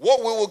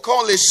 What we will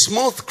call a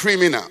smooth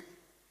criminal.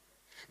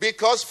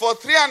 Because for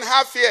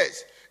 3.5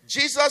 years,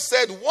 Jesus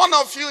said, one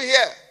of you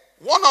here,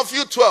 one of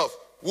you 12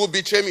 will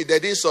betray me. They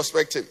didn't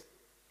suspect him.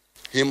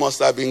 He must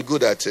have been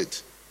good at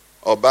it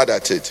or bad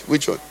at it.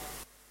 Which one?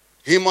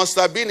 He must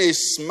have been a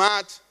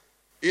smart,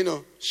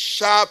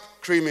 sharp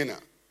criminal.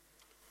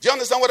 Do you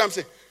understand what I'm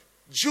saying?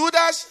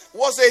 Judas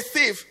was a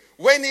thief.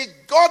 When he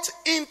got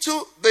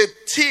into the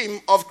team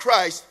of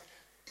Christ,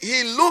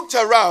 he looked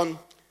around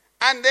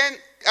and then,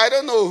 I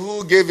don't know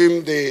who gave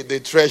him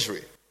the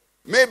treasury.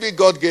 Maybe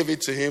God gave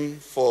it to him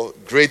for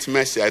great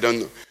mercy. I don't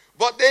know.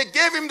 But they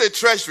gave him the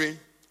treasury.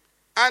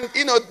 And,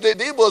 the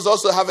Igbos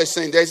also have a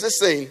saying. There's a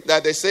saying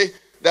that they say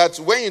that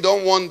when you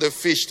don't want the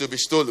fish to be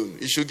stolen,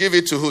 you should give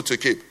it to who to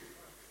keep?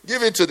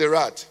 Give it to the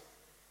rat.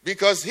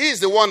 Because he's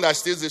the one that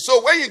steals it.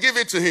 So when you give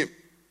it to him,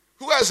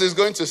 who else is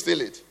going to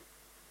steal it?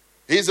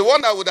 He's the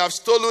one that would have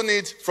stolen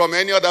it from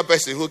any other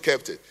person who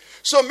kept it.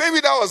 So maybe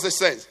that was the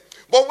sense.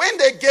 But when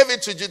they gave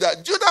it to Judas,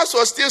 Judas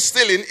was still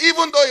stealing,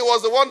 even though he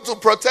was the one to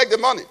protect the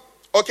money.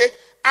 Okay?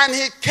 And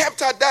he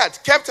kept at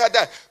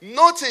that.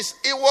 Notice,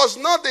 it was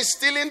not the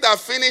stealing that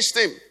finished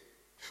him.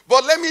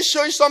 But let me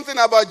show you something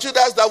about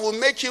Judas that will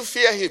make you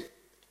fear him.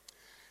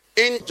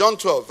 In John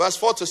 12, verse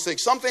 4-6,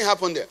 something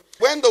happened there.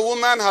 When the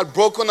woman had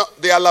broken up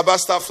the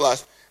alabaster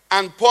flask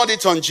and poured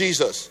it on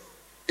Jesus,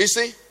 you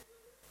see,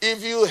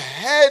 if you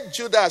heard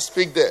Judas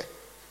speak there,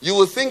 you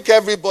would think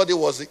everybody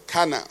was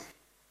carnal.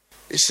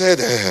 He said,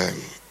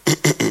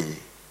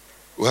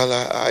 well,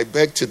 I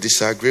beg to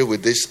disagree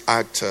with this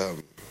act,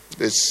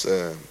 this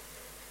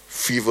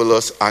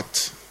frivolous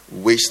act,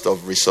 waste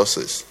of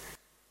resources.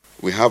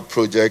 We have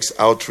projects,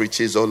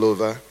 outreaches all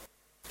over.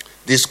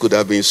 This could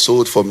have been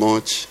sold for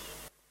much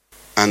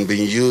and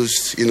been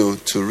used,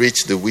 to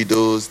reach the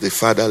widows, the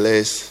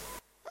fatherless.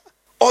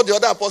 All the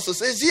other apostles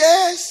says,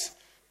 yes,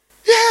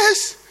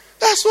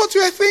 that's what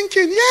we are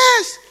thinking.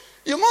 Yes,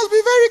 you must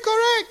be very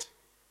correct.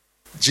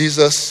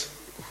 Jesus,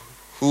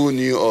 who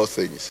knew all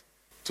things,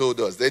 told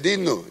us. They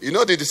didn't know.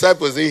 The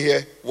disciples didn't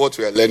hear what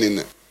we are learning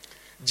now.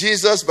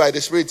 Jesus, by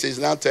the Spirit, is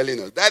now telling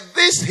us that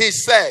this he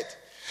said.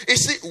 You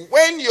see,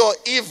 when your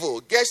evil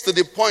gets to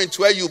the point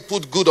where you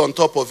put good on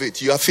top of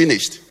it, you are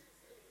finished.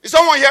 Is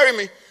someone hearing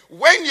me?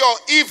 When your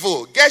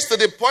evil gets to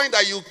the point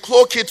that you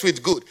cloak it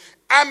with good.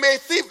 I'm a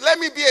thief. Let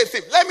me be a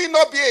thief. Let me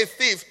not be a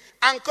thief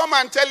and come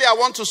and tell you I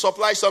want to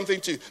supply something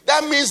to you.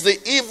 That means the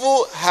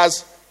evil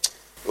has,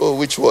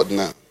 which word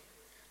now?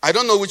 I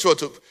don't know which word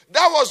to.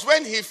 That was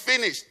when he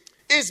finished.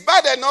 It's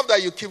bad enough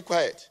that you keep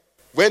quiet.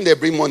 When they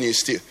bring money, you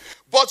steal.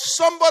 But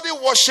somebody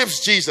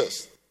worships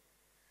Jesus.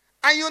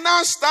 And you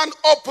now stand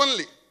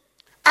openly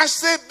and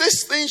say,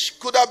 this thing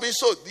could have been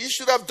sold. You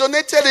should have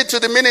donated it to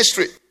the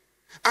ministry.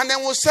 And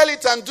then we'll sell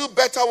it and do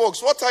better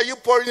works. What are you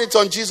pouring it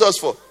on Jesus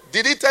for?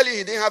 Did he tell you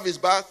he didn't have his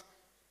bath?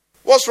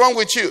 What's wrong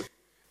with you?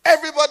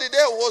 Everybody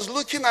there was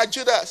looking at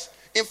Judas.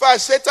 In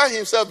fact, Satan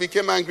himself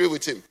became angry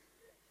with him.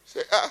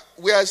 Say,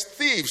 we are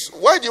thieves.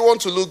 Why do you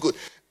want to look good?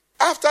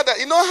 After that,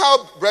 you know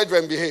how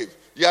brethren behave.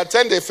 You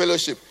attend a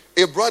fellowship.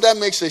 A brother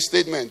makes a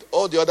statement.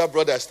 All the other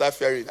brothers start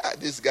fearing.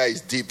 This guy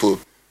is deep.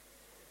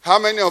 How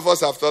many of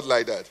us have thought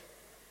like that?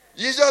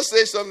 You just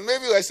say something.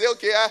 Maybe I say,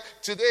 okay,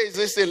 today is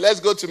this thing.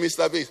 Let's go to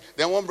Mr. Biggs.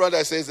 Then one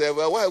brother says,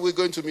 well, why are we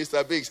going to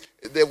Mr. Biggs?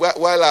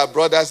 While our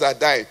brothers are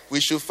dying, we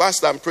should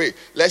fast and pray.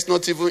 Let's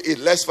not even eat.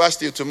 Let's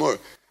fast till tomorrow.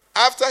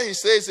 After he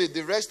says it,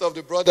 the rest of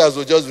the brothers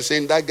will just be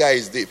saying, that guy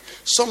is deep.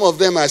 Some of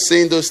them are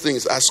saying those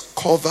things as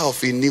cover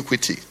of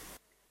iniquity.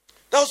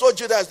 That was what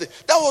Judas did.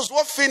 That was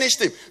what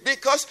finished him.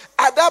 Because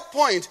at that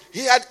point,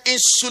 he had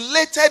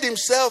insulated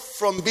himself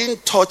from being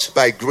touched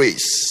by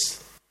grace.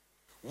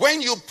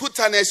 When you put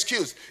an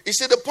excuse, you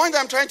see, the point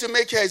I'm trying to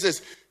make here is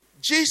this.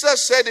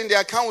 Jesus said in the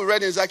account we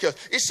read in Ezekiel,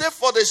 he said,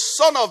 for the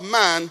Son of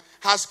Man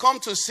has come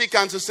to seek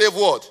and to save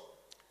what?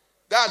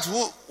 That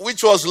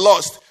which was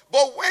lost.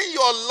 But when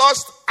you're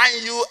lost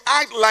and you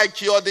act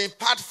like you're the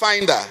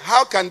pathfinder,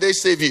 how can they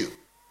save you?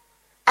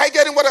 Are you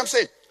getting what I'm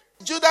saying?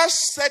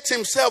 Judas set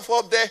himself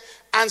up there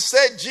and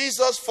said,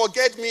 Jesus,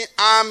 forget me,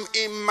 I'm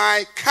in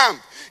my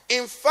camp.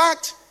 In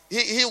fact,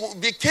 he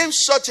became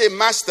such a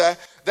master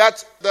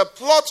that the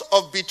plot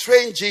of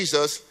betraying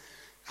Jesus,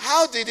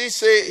 how did he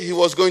say he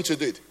was going to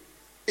do it?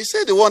 He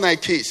said, the one I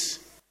kiss.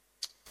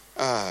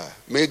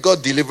 May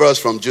God deliver us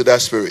from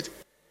Judas' spirit.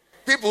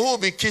 People who will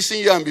be kissing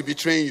you and be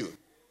betraying you.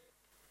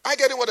 I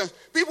get it.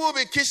 People will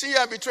be kissing you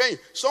and betraying you.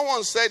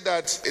 Someone said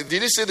that,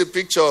 did you see the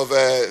picture of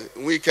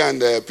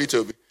Weekend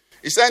Peter?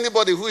 He said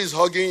anybody who is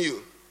hugging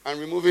you and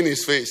removing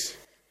his face,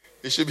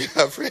 you should be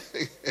afraid.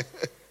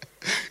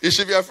 You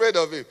should be afraid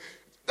of him.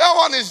 That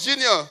one is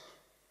Junior.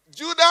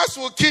 Judas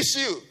will kiss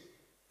you.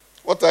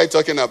 What are you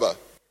talking about?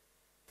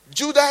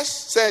 Judas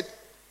said,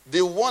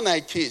 the one I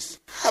kiss,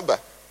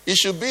 it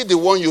should be the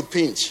one you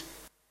pinch.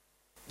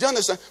 Do you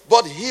understand?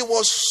 But he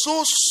was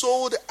so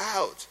sold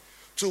out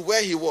to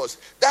where he was.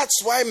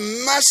 That's why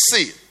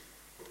mercy.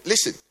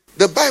 Listen,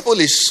 the Bible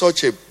is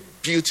such a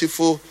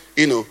beautiful,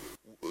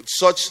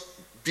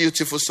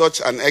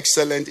 such an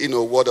excellent,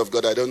 word of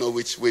God. I don't know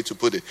which way to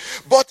put it.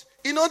 But,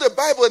 the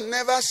Bible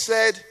never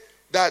said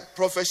that,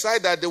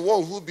 prophesied that the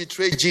one who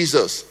betrayed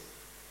Jesus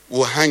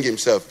will hang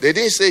himself. They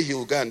didn't say he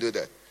will go and do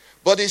that.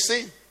 But you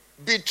see,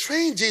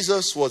 betraying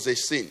Jesus was a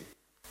sin.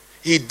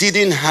 He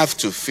didn't have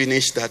to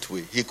finish that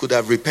way. He could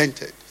have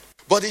repented.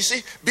 But you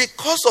see,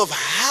 because of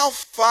how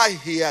far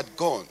he had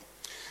gone,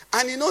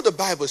 and the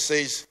Bible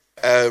says,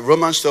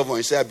 Romans 12,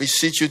 it says, I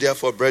beseech you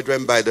therefore,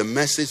 brethren, by the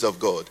mercies of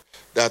God,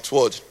 that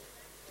what?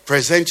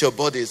 Present your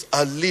bodies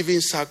a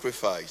living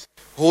sacrifice,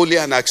 holy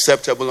and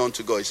acceptable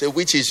unto God. He said,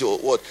 which is your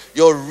what?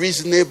 Your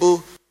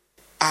reasonable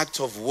act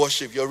of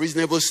worship, your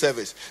reasonable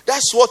service.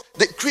 That's what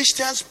the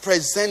Christians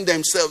present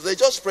themselves. They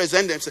just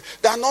present themselves.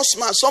 They are not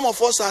smart. Some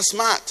of us are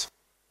smart.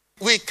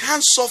 We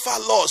can't suffer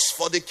loss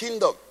for the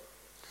kingdom.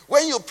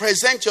 When you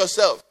present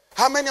yourself,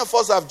 how many of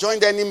us have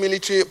joined any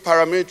military,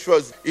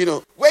 paramilitaries?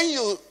 When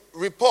you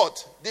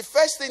report, the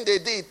first thing they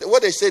did,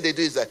 what they say they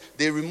do is that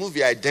they remove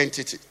your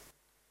identity.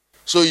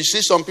 So you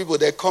see some people,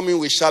 they're coming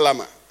with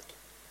shalama.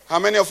 How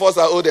many of us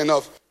are old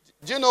enough?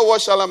 Do you know what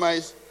shalama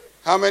is?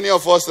 How many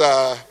of us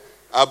are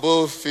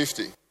above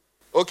 50?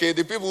 Okay,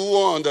 the people who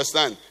won't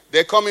understand,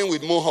 they're coming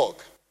with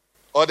mohawk.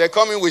 Or they're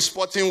coming with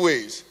sporting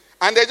waves.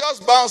 And they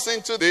just bounce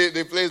into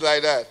the place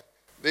like that.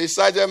 The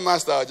sergeant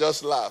master will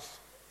just laugh.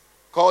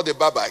 Call the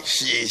baba.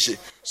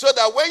 So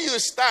that when you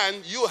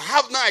stand, you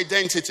have no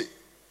identity.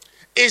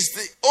 It's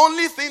the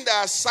only thing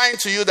that is assigned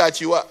to you that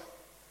you are.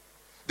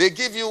 They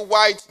give you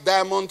white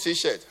diamond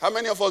t-shirt. How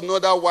many of us know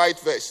that white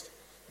vest?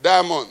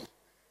 Diamond.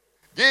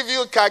 Give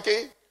you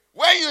khaki.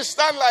 When you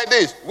stand like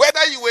this,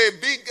 whether you were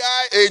a big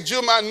guy, a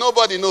Jew man,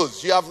 nobody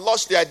knows. You have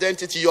lost the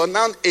identity. You're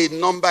now a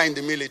number in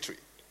the military.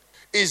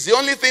 It's the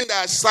only thing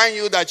that assigns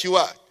you that you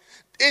are.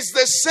 It's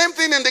the same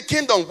thing in the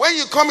kingdom. When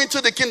you come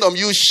into the kingdom,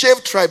 you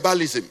shave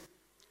tribalism.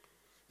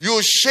 You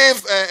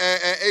shave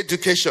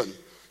education.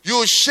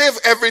 You shave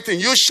everything.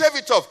 You shave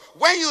it off.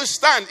 When you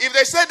stand, if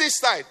they say this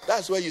side,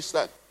 that's where you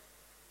stand.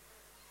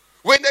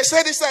 When they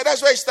say this side,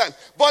 that's where you stand.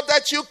 But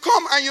that you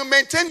come and you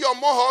maintain your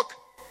mohawk,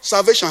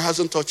 salvation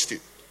hasn't touched you.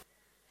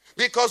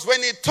 Because when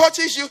it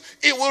touches you,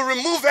 it will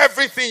remove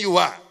everything you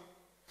are.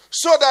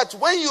 So that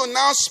when you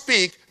now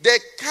speak, they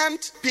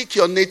can't pick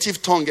your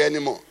native tongue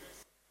anymore.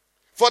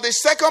 For the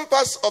second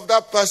part of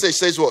that passage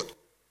says what?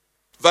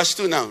 Verse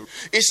 2 now.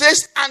 It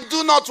says, and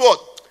do not what?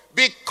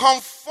 Be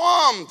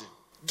conformed.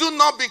 Do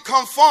not be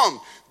conformed.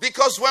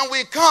 Because when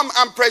we come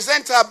and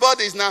present our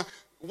bodies now,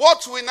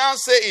 what we now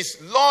say is,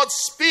 Lord,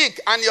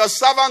 speak, and your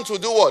servant will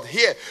do what?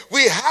 Hear.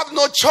 We have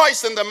no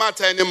choice in the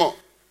matter anymore.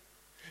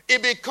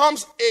 It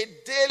becomes a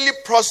daily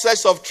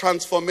process of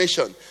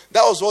transformation.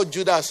 That was what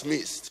Judas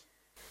missed.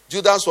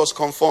 Judas was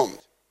conformed,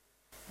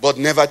 but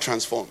never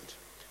transformed.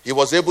 He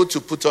was able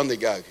to put on the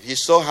gag. He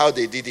saw how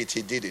they did it,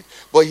 he did it.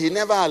 But he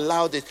never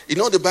allowed it. You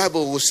know, the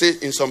Bible will say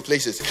in some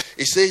places,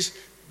 it says,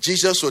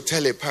 Jesus will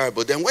tell a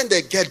parable. Then when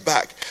they get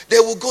back, they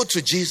will go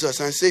to Jesus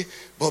and say,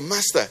 but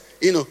master,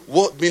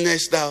 what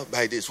meanest thou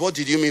by this? What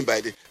did you mean by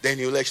this? Then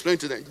he will explain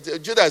to them.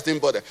 Judas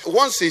didn't bother.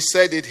 Once he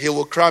said it, he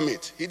will cram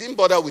it. He didn't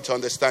bother with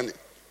understanding.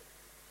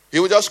 He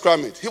will just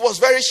cram it. He was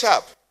very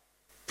sharp.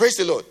 Praise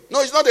the Lord.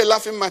 No, it's not a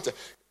laughing matter.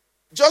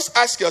 Just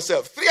ask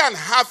yourself,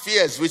 3.5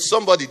 years with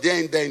somebody day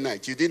in, day and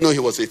night, you didn't know he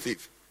was a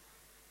thief.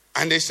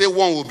 And they say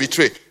one will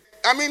betray.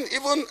 I mean,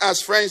 even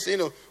as friends,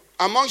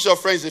 amongst your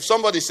friends, if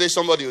somebody says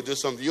somebody will do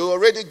something, you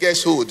already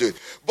guess who will do it.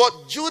 But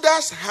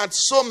Judas had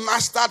so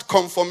mastered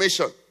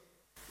conformation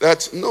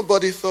that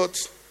nobody thought,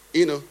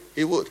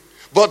 he would.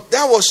 But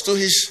that was to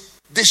his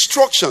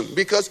destruction,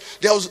 because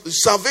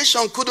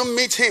salvation couldn't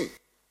meet him.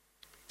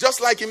 Just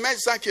like he met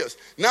Zacchaeus.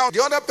 Now,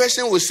 the other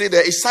person we see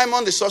there is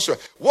Simon the sorcerer.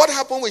 What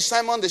happened with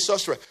Simon the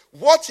sorcerer?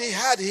 What he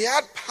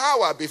had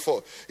power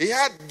before. He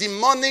had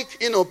demonic,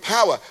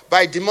 power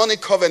by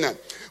demonic covenant.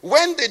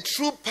 When the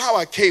true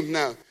power came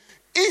now,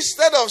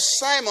 instead of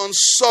Simon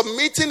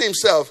submitting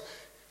himself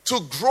to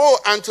grow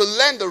and to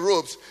learn the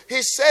ropes,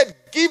 he said,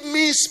 give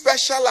me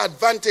special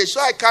advantage so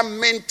I can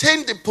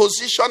maintain the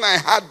position I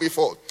had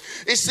before.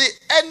 You see,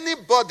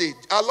 anybody,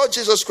 our Lord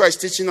Jesus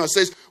Christ teaching us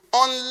says,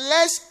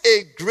 unless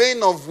a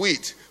grain of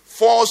wheat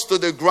falls to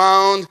the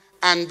ground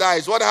and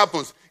dies, what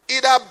happens? It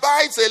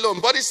abides alone.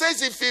 But it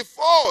says if it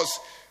falls,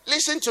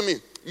 listen to me,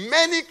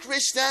 many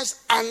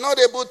Christians are not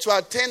able to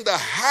attain the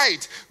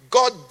height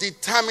God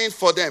determined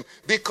for them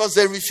because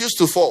they refuse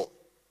to fall.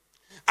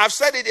 I've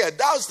said it here.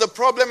 That was the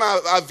problem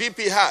our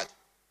VP had.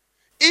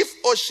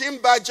 If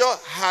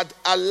Oshimbajo had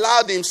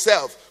allowed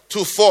himself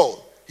to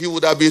fall, he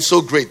would have been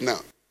so great now.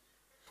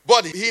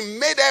 But he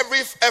made every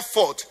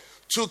effort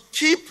to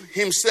keep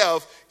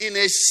himself in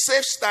a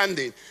safe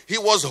standing. He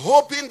was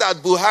hoping that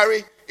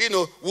Buhari,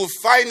 will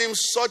find him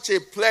such a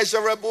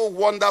pleasurable,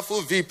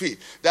 wonderful VP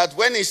that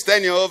when his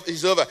tenure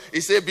is over, he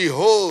said,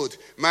 behold,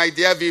 my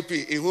dear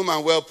VP, in whom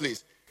I'm well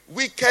pleased.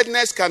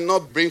 Wickedness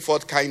cannot bring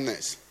forth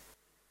kindness.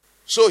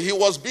 So he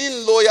was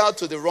being loyal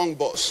to the wrong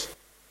boss.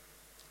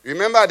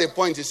 Remember at the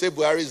point he said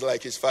Buhari is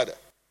like his father.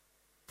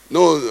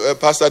 No,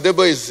 Pastor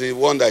Debo is the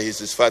one that is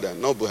his father,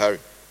 not Buhari.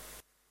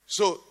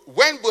 So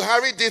when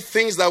Buhari did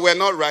things that were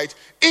not right,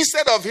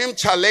 instead of him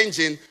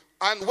challenging,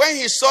 and when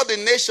he saw the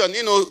nation,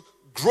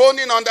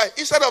 groaning under,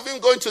 instead of him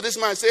going to this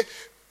man and say,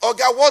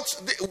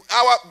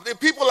 the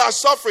people are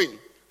suffering.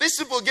 These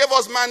people gave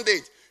us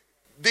mandate.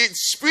 The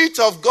Spirit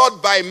of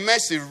God by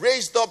mercy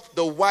raised up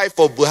the wife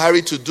of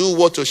Buhari to do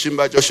what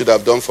Oshimbajo should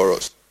have done for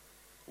us.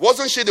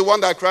 Wasn't she the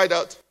one that cried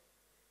out?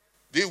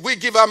 Did we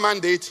give her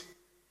mandate?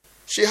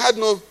 She had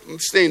no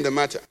say in the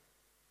matter.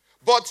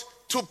 But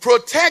to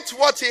protect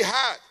what he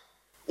had,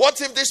 what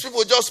if these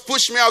people just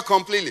push me out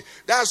completely?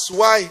 That's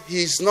why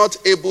he's not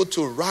able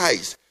to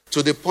rise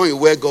to the point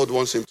where God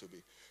wants him to be.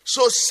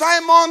 So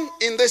Simon,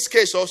 in this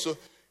case also,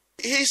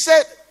 he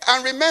said,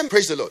 and remember,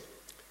 praise the Lord,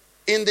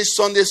 in the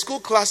Sunday school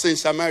class in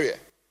Samaria,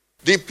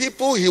 the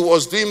people he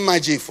was doing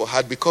magic for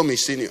had become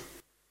his senior.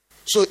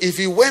 So if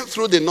he went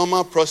through the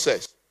normal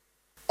process,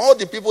 all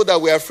the people that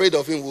were afraid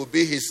of him would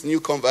be his new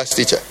converse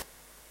teacher.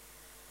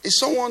 Is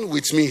someone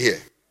with me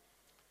here?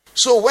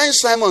 So when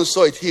Simon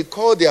saw it, he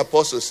called the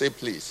apostles, say,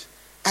 please,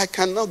 I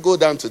cannot go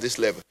down to this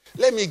level.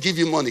 Let me give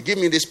you money, give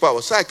me this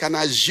power, so I can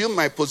assume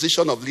my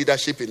position of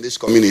leadership in this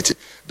community.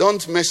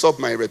 Don't mess up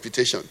my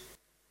reputation.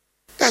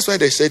 That's why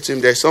they said to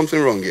him, there's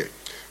something wrong here.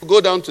 Go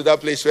down to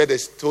that place where they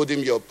told him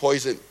you're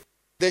poison.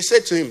 They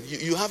said to him,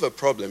 you have a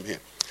problem here.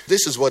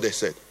 This is what they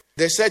said.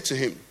 They said to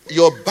him,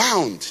 you're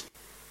bound.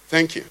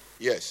 Thank you.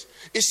 Yes.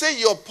 He said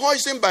you're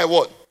poisoned by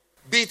what?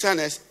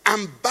 Bitterness,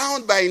 and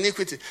bound by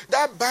iniquity.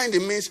 That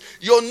binding means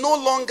you're no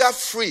longer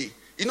free.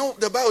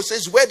 The Bible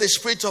says where the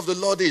Spirit of the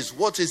Lord is,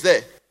 what is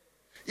there?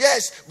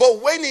 Yes,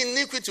 but when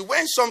iniquity,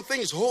 when some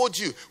things hold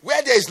you,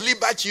 where there is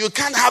liberty, you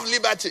can't have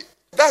liberty.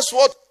 That's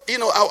what, I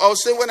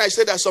was saying when I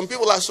said that some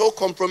people are so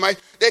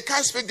compromised, they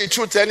can't speak the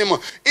truth anymore.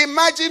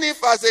 Imagine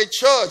if as a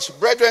church,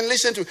 brethren,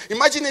 listen to me.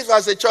 Imagine if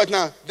as a church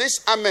now,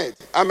 this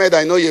Ahmed,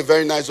 I know you're a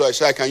very nice boy,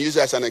 so I can use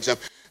it as an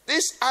example.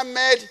 This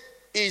Ahmed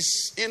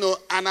is,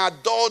 an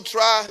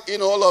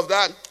adulterer, all of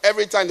that.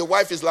 Every time the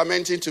wife is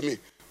lamenting to me.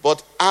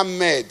 But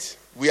Ahmed,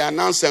 we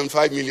announced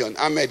 75 million.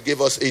 Ahmed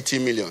gave us 80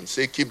 million.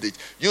 Say,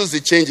 use the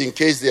change in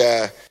case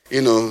there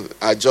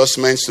are,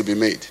 adjustments to be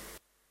made.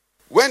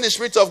 When the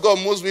Spirit of God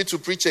moves me to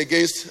preach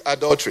against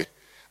adultery,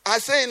 I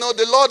say,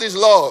 the Lord is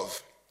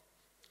love.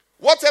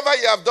 Whatever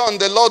you have done,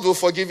 the Lord will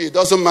forgive you. It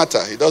doesn't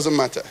matter. It doesn't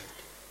matter.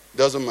 It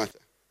doesn't matter.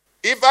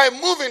 If I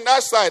move in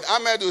that side,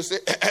 Ahmed will say,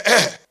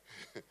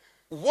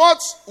 what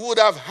would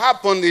have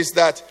happened is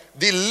that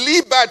the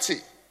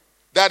liberty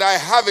that I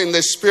have in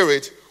the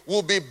spirit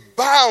will be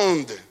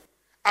bound.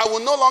 I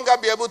will no longer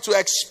be able to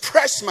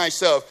express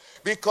myself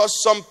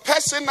because some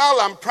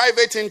personal and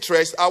private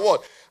interests are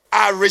what?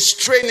 Are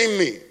restraining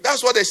me.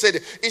 That's what they said.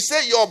 He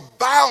said you're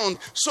bound.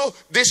 So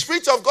the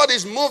Spirit of God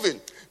is moving.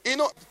 You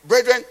know,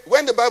 brethren,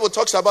 when the Bible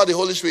talks about the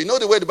Holy Spirit, you know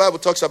the way the Bible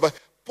talks about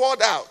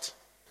poured out.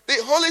 The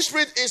Holy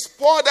Spirit is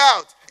poured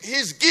out.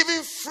 He's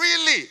giving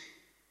freely.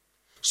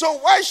 So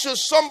why should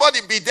somebody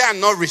be there and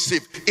not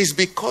receive? It's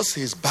because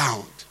he's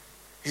bound.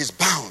 He's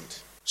bound.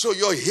 So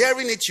you're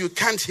hearing it, you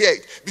can't hear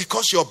it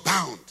because you're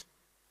bound.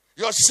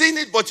 You're seeing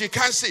it, but you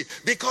can't see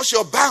because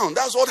you're bound.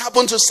 That's what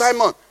happened to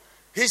Simon.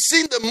 He's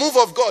seen the move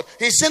of God.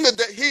 He's seen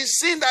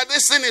that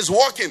this thing is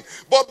working.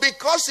 But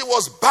because he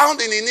was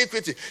bound in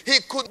iniquity, he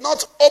could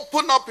not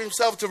open up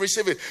himself to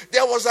receive it.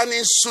 There was an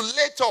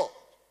insulator.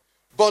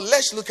 But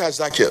let's look at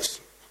Zacchaeus.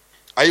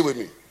 Are you with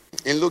me?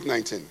 In Luke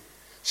 19.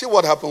 See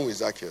what happened with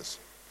Zacchaeus.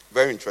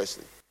 Very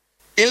interesting.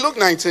 In Luke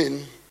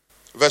 19,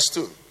 verse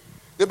 2,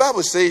 the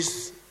Bible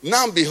says,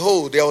 now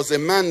behold, there was a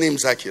man named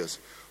Zacchaeus,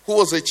 who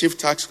was a chief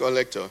tax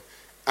collector.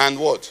 And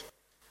what?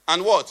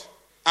 And what?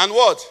 And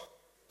what?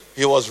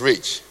 He was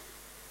rich.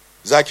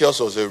 Zacchaeus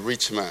was a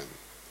rich man.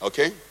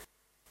 Okay?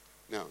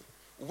 Now,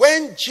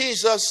 when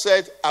Jesus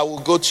said, I will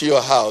go to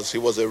your house, he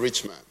was a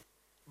rich man.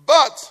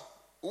 But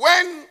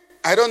when,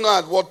 I don't know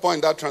at what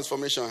point that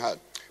transformation had.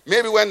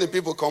 Maybe when the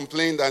people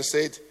complained and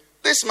said,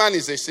 this man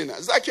is a sinner.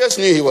 Zacchaeus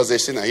knew he was a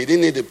sinner. He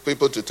didn't need the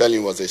people to tell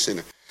him he was a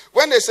sinner.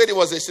 When they said he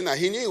was a sinner,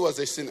 he knew he was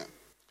a sinner.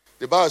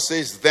 The Bible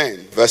says then,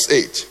 verse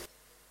 8,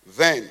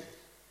 then,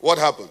 what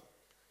happened?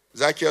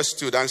 Zacchaeus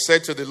stood and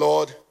said to the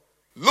Lord,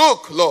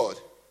 look, Lord,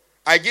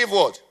 I give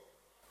what?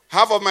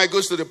 Half of my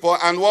goods to the poor,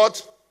 and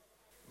what?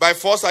 By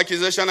false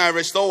accusation I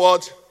restore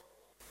what?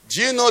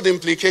 Do you know the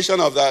implication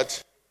of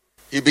that?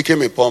 He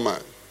became a poor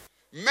man.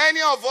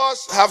 Many of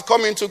us have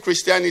come into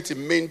Christianity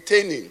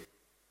maintaining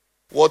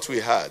what we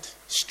had,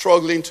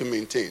 struggling to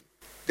maintain.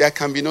 There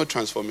can be no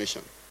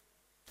transformation.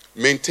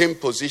 Maintain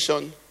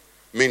position,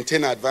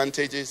 maintain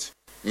advantages,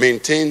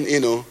 maintain,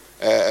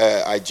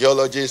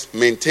 ideologies,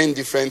 maintain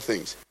different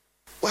things.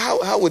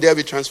 Well, how would there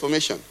be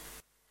transformation?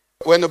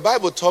 When the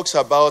Bible talks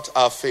about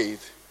our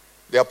faith,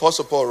 the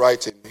Apostle Paul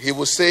writing, he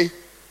will say,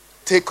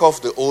 take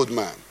off the old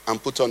man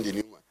and put on the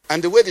new one.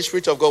 And the way the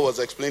Spirit of God was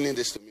explaining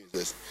this to me is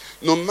this.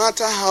 No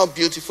matter how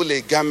beautiful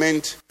a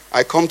garment,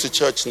 I come to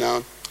church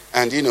now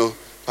and,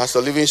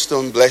 Pastor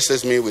Livingstone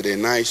blesses me with a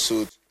nice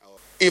suit.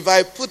 If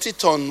I put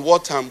it on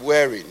what I'm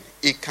wearing,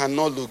 it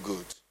cannot look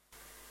good.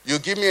 You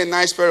give me a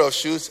nice pair of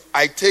shoes,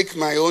 I take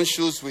my own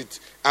shoes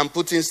and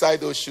put inside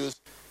those shoes,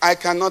 I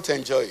cannot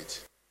enjoy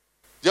it.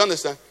 Do you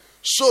understand?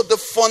 So the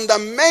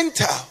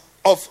fundamental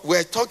of,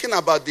 we're talking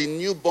about the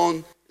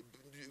newborn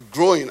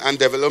growing and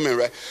development,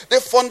 right? The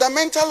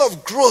fundamental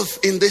of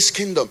growth in this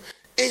kingdom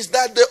is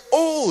that the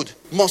old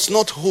must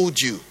not hold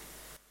you.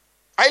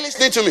 Are you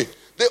listening to me?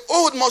 The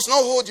old must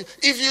not hold you.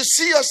 If you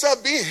see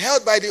yourself being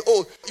held by the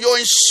old, you're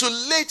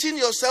insulating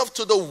yourself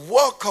to the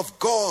work of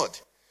God.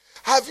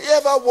 Have you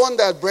ever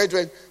wondered,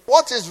 brethren,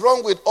 what is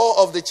wrong with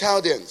all of the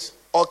Chaldeans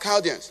or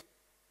Chaldeans?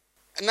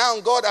 And now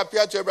God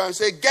appeared to Abraham and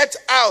said, get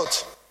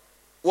out.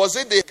 Was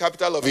it the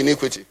capital of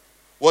iniquity?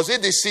 Was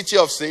it the city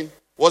of sin?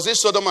 Was it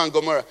Sodom and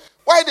Gomorrah?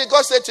 Why did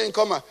God say to him,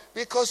 come out?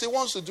 Because he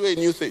wants to do a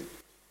new thing.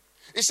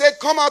 He said,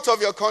 come out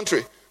of your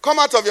country. Come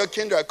out of your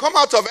kindred. Come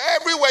out of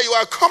everywhere you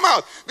are. Come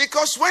out.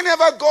 Because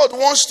whenever God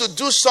wants to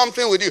do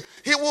something with you,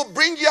 he will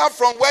bring you out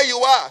from where you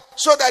are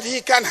so that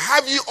he can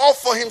have you all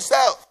for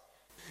himself.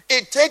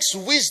 It takes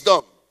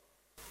wisdom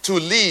to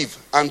live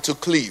and to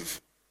cleave.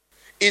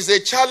 It's a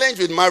challenge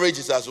with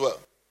marriages as well.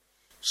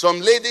 Some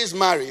ladies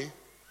marry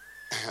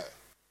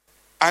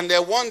and they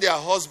want their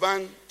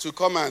husband to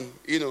come and,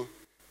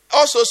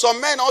 Also, some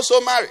men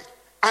also marry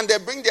and they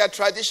bring their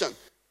tradition.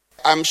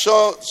 I'm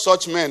sure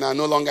such men are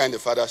no longer in the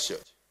Father's church.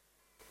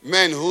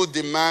 Men who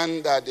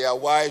demand that their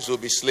wives will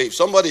be slaves.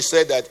 Somebody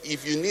said that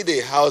if you need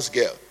a house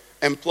girl,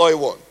 employ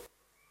one.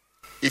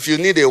 If you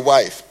need a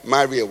wife,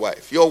 marry a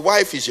wife. Your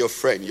wife is your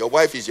friend. Your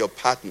wife is your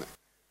partner.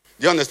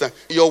 Do you understand?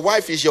 Your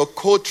wife is your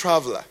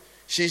co-traveler.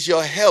 She's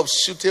your help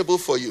suitable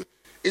for you.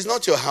 It's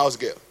not your house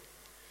girl.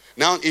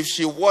 Now, if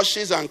she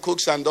washes and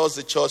cooks and does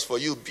the chores for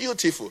you,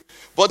 beautiful.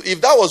 But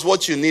if that was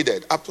what you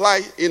needed,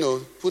 apply,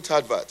 put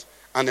advert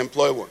and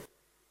employ one.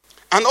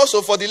 And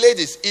also for the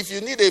ladies, if you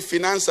need a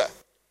financer,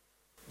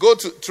 go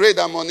to trade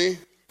that money,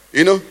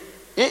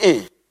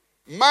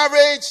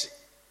 Marriage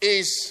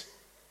is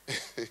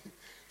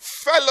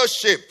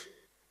fellowship.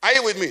 Are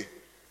you with me?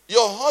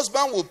 Your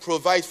husband will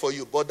provide for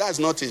you, but that's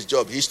not his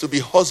job. He's to be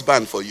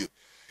husband for you.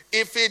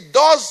 If he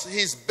does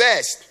his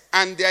best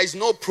and there is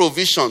no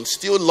provision,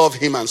 still love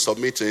him and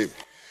submit to him.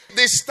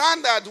 The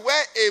standard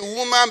where a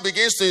woman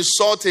begins to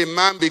insult a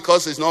man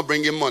because he's not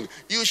bringing money,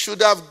 you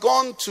should have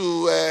gone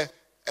to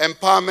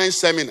empowerment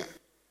seminar.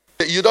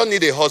 You don't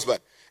need a husband.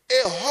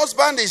 A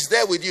husband is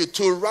there with you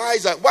to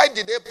rise. Why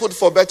did they put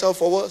for better or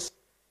for worse?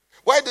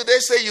 Why do they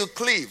say you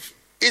cleave?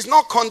 It's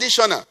not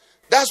conditional.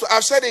 That's what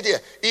I've said it here.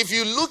 If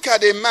you look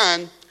at a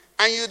man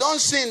and you don't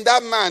see in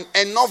that man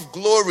enough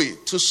glory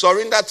to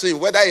surrender to him,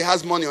 whether he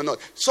has money or not.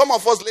 Some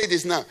of us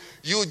ladies now,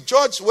 you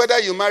judge whether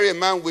you marry a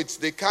man with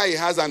the car he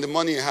has and the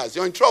money he has.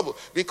 You're in trouble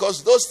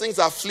because those things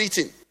are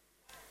fleeting.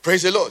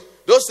 Praise the Lord.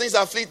 Those things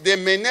are fleeting. They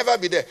may never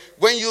be there.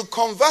 When you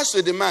converse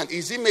with the man,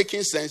 is he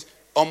making sense?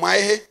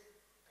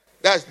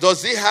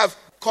 Does he have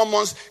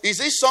commons? Is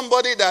he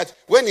somebody that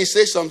when he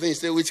says something, he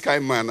says, which kind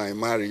of man I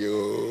marry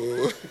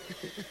you?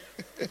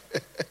 Do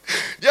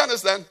you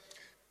understand?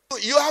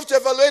 You have to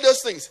evaluate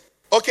those things.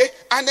 Okay?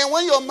 And then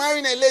when you're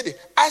marrying a lady,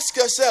 ask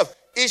yourself,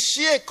 is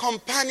she a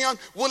companion?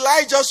 Will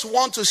I just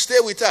want to stay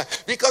with her?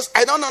 Because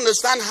I don't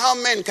understand how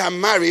men can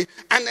marry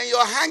and then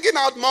you're hanging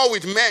out more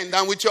with men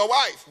than with your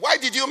wife. Why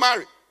did you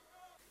marry?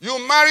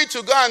 You married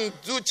to go and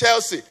do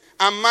Chelsea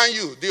and Man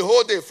U the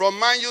whole day. From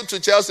Man U to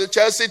Chelsea,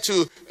 Chelsea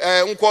to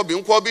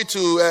Nkwobi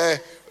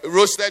to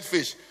roasted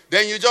fish.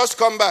 Then you just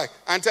come back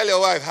and tell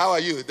your wife, how are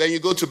you? Then you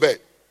go to bed.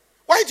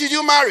 Why did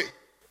you marry?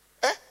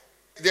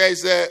 There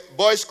is a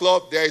boys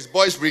club, there is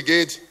boys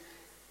brigade.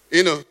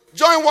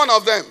 Join one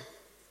of them.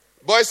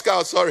 Boy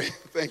Scout, sorry.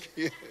 Thank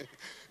you.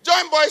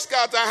 Join Boy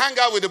Scout and hang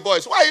out with the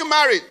boys. Why are you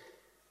married?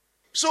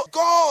 So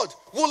God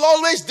will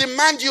always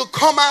demand you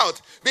come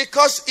out,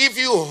 because if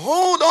you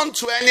hold on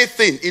to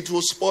anything, it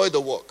will spoil the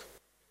work.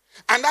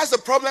 And that's the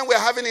problem we're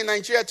having in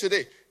Nigeria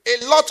today.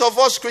 A lot of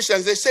us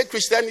Christians, they say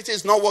Christianity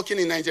is not working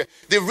in Nigeria.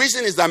 The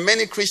reason is that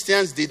many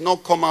Christians did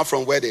not come out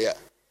from where they are.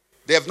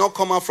 They have not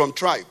come out from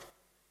tribe.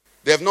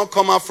 They have not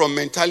come out from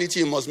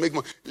mentality, you must make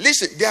money.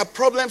 Listen, there are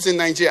problems in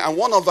Nigeria, and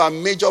one of our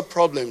major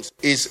problems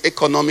is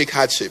economic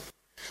hardship.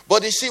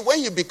 But you see,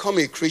 when you become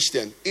a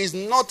Christian, it's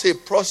not a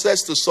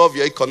process to solve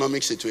your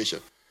economic situation.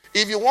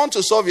 If you want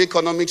to solve your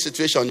economic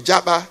situation,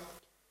 Jabba,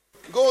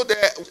 go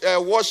there,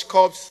 wash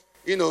cups,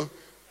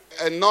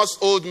 nurse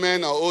old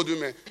men or old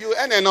women. You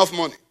earn enough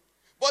money.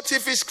 But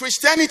if it's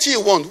Christianity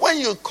you want, when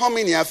you come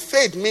in here,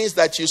 faith means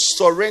that you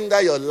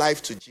surrender your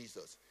life to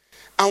Jesus.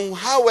 And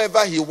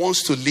however he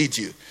wants to lead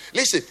you.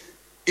 Listen,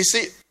 you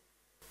see,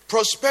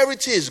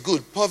 prosperity is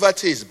good,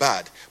 poverty is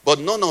bad, but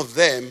none of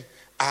them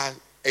are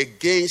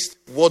against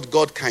what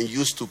God can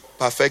use to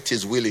perfect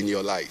his will in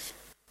your life.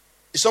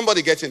 Is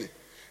somebody getting it?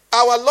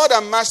 Our Lord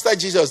and Master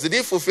Jesus, did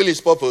he fulfill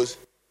his purpose?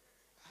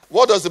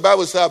 What does the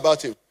Bible say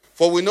about him?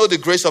 For we know the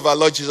grace of our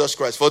Lord Jesus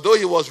Christ. For though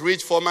he was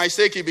rich, for my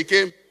sake he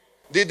became.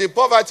 Did the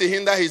poverty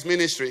hinder his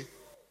ministry?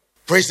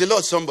 Praise the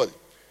Lord, somebody.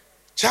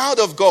 Child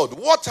of God,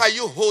 what are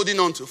you holding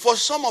on to? For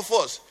some of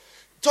us,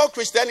 talk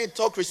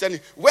Christianity.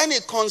 When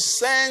it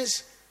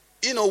concerns,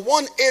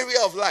 one area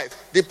of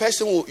life, the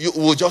person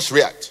will just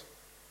react.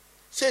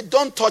 Say,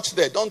 don't touch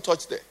there, don't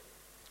touch there.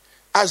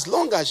 As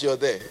long as you're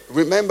there,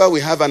 remember we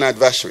have an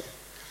adversary.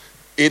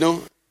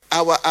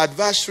 Our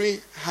adversary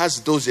has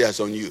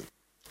dossiers on you.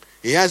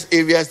 He has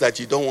areas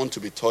that you don't want to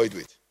be toyed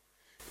with.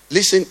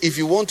 Listen, if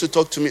you want to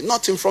talk to me,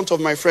 not in front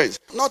of my friends.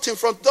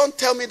 Don't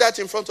tell me that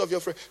in front of your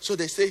friends. So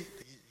they say,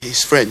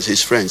 his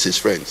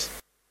friends.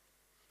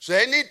 So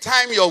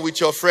anytime you're with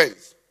your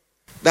friends,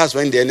 that's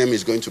when the enemy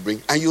is going to bring.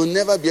 And you'll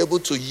never be able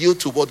to yield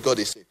to what God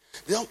is saying.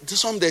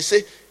 They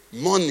say,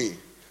 money.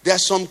 There are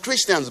some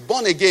Christians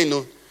born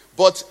again,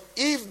 but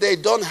if they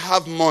don't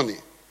have money,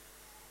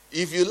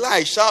 if you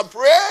like, shall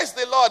praise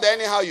the Lord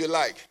anyhow you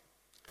like.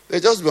 They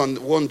just be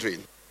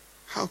wondering,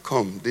 how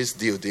come this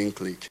deal didn't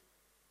click?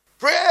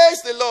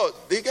 Praise the Lord.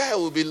 The guy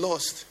will be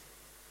lost.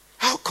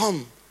 How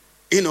come?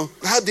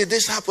 How did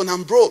this happen?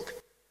 I'm broke.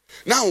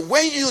 Now,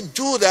 when you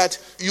do that,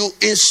 you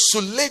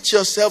insulate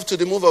yourself to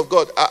the move of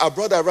God. Our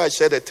brother Raj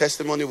shared a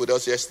testimony with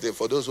us yesterday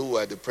for those who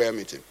were at the prayer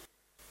meeting.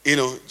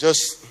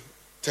 Just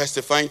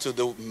testifying to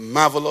the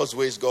marvelous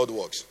ways God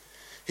works.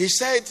 He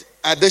said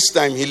at this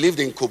time he lived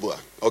in Kubwa.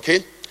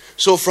 Okay?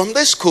 So from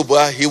this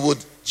Kubwa, he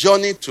would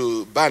journey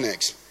to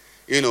Banex,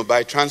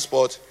 by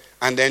transport,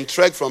 and then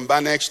trek from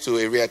Banex to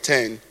Area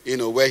 10,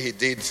 where he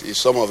did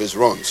some of his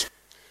runs.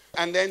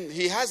 And then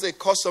he has a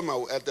customer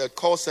at the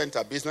call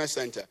center, business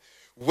center,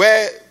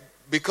 where,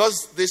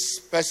 because this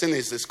person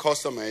is his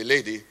customer, a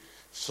lady,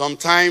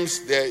 sometimes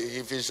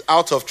if he's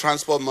out of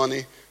transport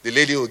money, the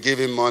lady will give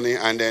him money,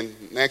 and then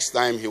next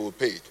time he will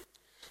pay it.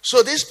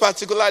 So this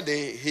particular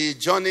day, he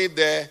journeyed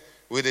there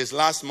with his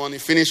last money,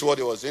 finished what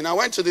he was doing. I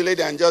went to the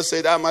lady and just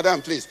said,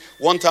 madam, please,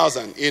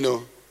 1,000,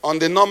 On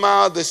the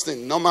normal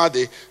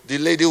day, the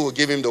lady will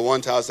give him the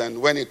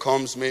 1,000. When it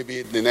comes,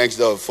 maybe the next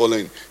day or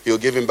following, he'll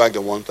give him back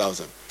the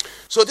 1,000.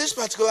 So this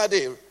particular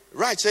day,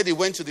 Right said he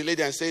went to the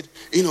lady and said,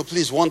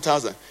 please,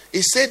 1,000.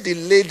 He said the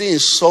lady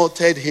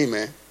insulted him.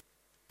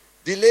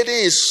 The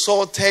lady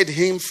insulted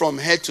him from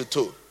head to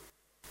toe.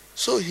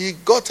 So he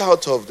got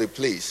out of the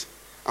place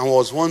and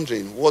was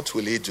wondering, what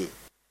will he do?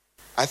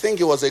 I think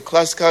it was a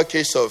classical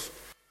case of,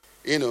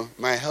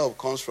 my help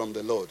comes from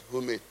the Lord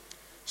who made.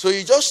 So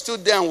he just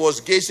stood there and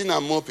was gazing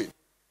and moping.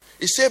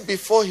 He said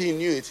before he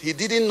knew it, he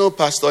didn't know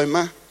Pastor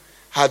Emma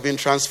had been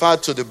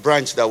transferred to the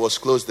branch that was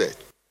closed there.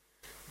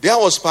 There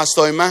was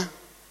Pastor Emma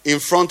in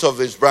front of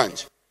his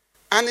branch.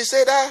 And he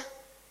said,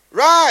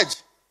 Raj.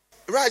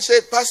 Raj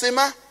said, Pastor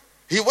Emma.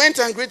 He went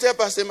and greeted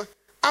Pastor Emma.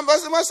 And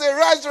Pastor Emma said,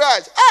 Raj,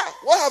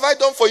 what have I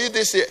done for you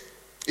this year?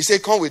 He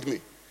said, come with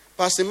me.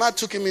 Pastor Matt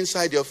took him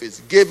inside the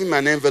office, gave him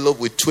an envelope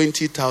with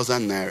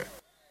 20,000 naira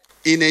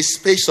in a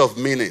space of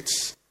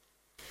minutes.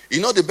 You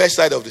know the best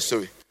side of the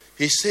story?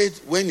 He said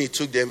when he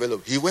took the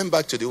envelope, he went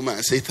back to the woman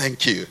and said,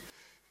 thank you.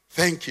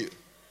 Thank you.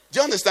 Do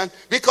you understand?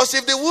 Because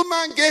if the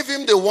woman gave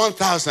him the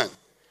 1,000,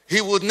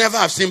 he would never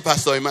have seen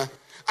Pastor Emma.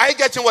 Are you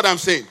getting what I'm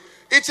saying?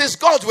 It is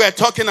God we're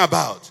talking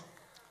about.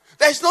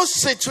 There's no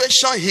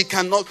situation he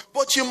cannot,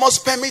 but you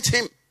must permit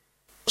him.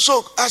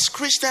 So as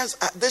Christians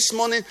this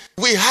morning,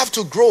 we have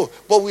to grow,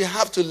 but we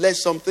have to learn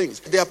some things.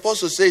 The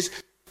apostle says,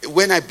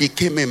 when I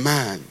became a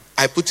man,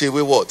 I put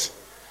away what?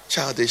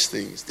 Childish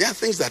things. There are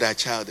things that are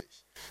childish.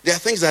 There are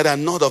things that are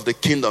not of the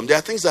kingdom. There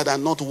are things that are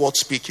not worth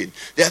speaking.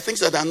 There are things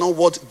that are not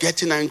worth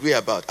getting angry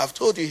about. I've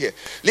told you here.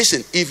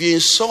 Listen, if you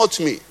insult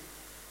me,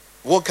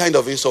 what kind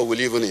of insult will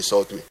you even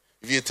insult me?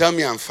 If you tell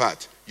me I'm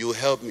fat, you will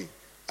help me.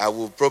 I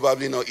will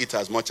probably not eat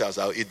as much as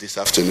I'll eat this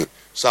afternoon.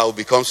 So I will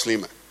become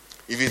slimmer.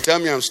 If you tell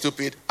me I'm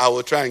stupid, I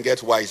will try and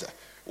get wiser.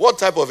 What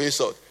type of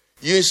insult?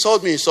 You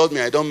insult me,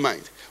 I don't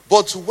mind.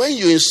 But when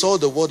you insult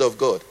the word of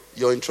God,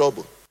 you're in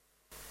trouble.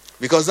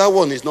 Because that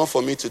one is not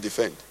for me to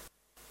defend.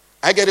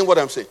 Are you getting what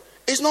I'm saying?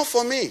 It's not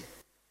for me.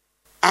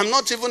 I'm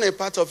not even a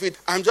part of it.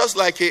 I'm just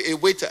like a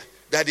waiter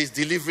that is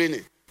delivering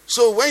it.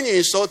 So when you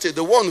insult it,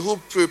 the one who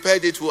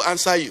prepared it will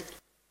answer you.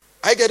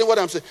 Are you getting what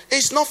I'm saying?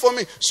 It's not for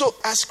me. So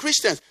as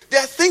Christians,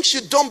 there are things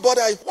you don't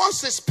bother.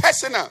 Once it's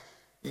personal,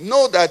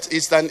 know that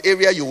it's an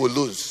area you will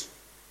lose.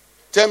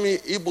 Tell me,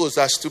 Igbos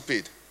are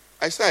stupid.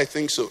 I say, I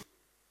think so.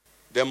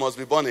 They must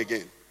be born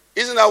again.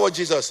 Isn't that what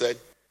Jesus said?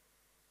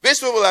 These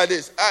people are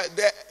this.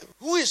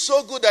 Who is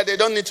so good that they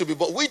don't need to be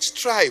born? Which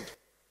tribe?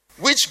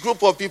 Which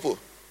group of people?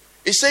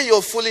 He said,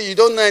 you're fully, you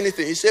don't know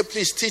anything. He said,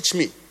 please teach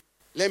me.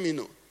 Let me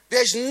know.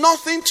 There's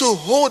nothing to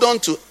hold on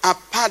to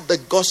apart the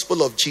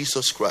gospel of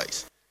Jesus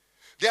Christ.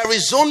 There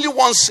is only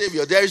one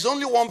Savior. There is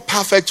only one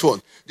perfect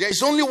one. There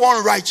is only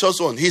one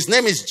righteous one. His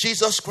name is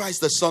Jesus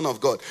Christ, the Son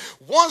of God.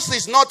 Once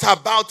it's not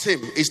about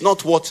him, it's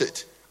not worth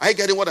it. Are you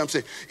getting what I'm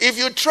saying? If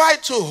you try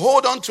to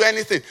hold on to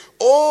anything,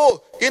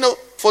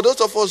 for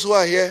those of us who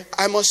are here,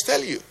 I must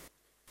tell you,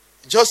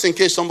 just in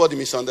case somebody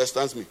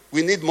misunderstands me,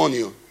 we need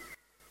money.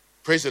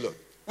 Praise the Lord.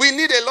 We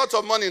need a lot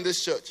of money in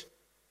this church.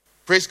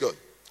 Praise God.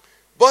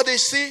 But you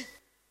see,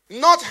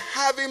 not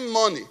having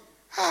money,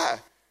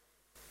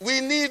 we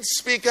need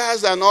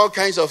speakers and all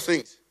kinds of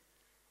things.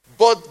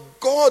 But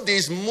God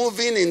is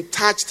moving in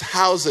thatched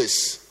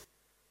houses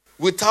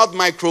without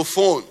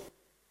microphone,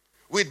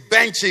 with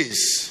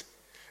benches.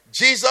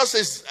 Jesus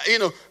is,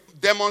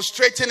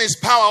 demonstrating his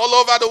power all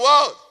over the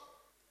world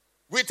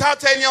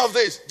without any of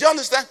this. Do you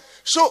understand?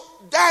 So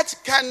that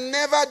can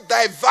never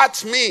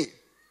divert me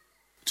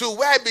to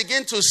where I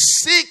begin to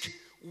seek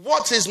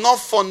what is not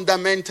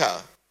fundamental.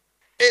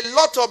 A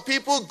lot of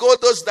people go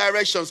those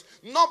directions,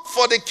 not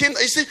for the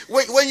kingdom. You see,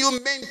 when you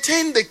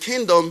maintain the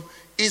kingdom,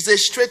 it's a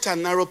straight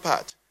and narrow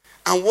path.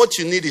 And what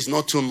you need is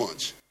not too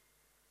much.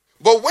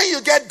 But when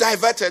you get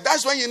diverted,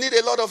 that's when you need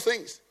a lot of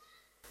things.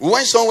 We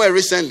went somewhere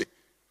recently.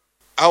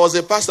 I was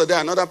a pastor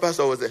there, another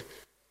pastor was there.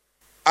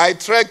 I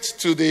trekked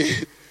to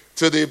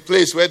the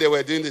place where they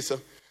were doing this.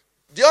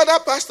 The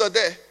other pastor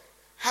there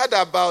had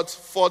about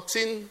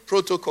 14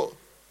 protocol.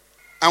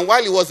 And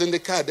while he was in the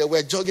car, they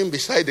were jogging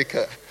beside the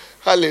car.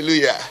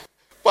 Hallelujah.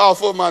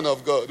 Powerful man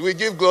of God. We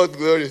give God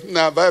glory.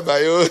 Now, bye-bye.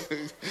 Do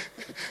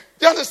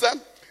you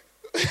understand?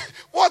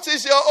 What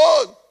is your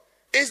own?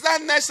 Is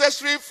that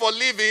necessary for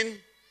living?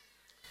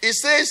 It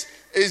says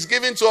it's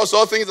given to us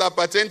all things that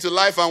pertain to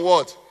life and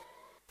what?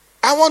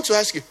 I want to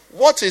ask you,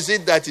 what is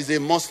it that is a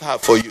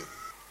must-have for you?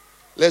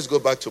 Let's go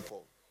back to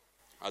Paul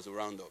as a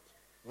roundup.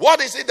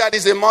 What is it that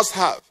is a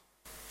must-have?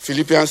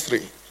 Philippians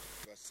 3.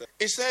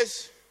 It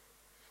says,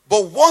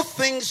 but what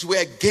things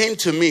were gained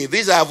to me,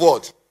 these are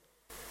what?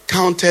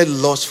 Counted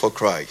loss for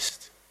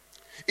Christ.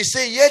 It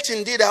says, yet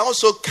indeed I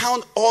also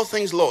count all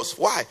things lost.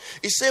 Why?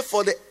 It says,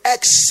 for the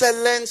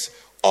excellence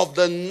of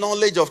the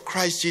knowledge of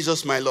Christ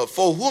Jesus my Lord,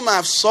 for whom I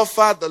have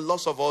suffered the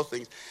loss of all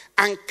things,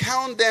 and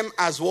count them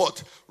as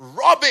what?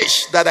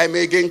 Rubbish, that I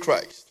may gain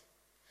Christ.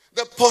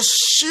 The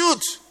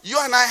pursuit you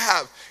and I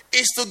have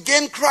is to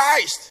gain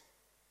Christ.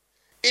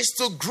 Is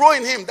to grow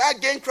in him. That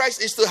gain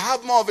Christ is to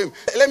have more of him.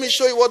 Let me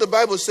show you what the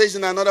Bible says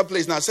in another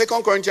place. Now, 2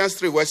 Corinthians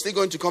 3. We're still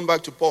going to come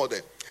back to Paul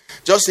there.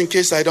 Just in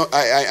case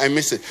I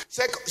miss it.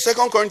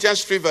 2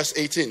 Corinthians 3 verse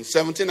 18,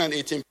 17 and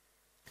 18.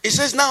 It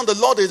says, now the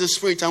Lord is the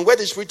Spirit, and where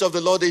the Spirit of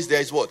the Lord is,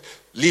 there is what?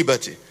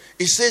 Liberty.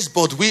 It says,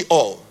 but we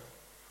all,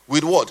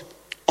 with what?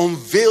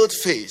 Unveiled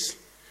face,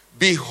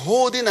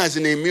 beholding as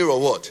in a mirror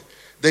what?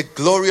 The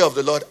glory of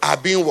the Lord, are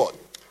being what?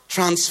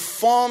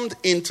 Transformed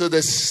into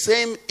the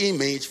same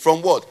image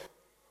from what?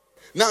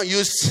 Now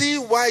you see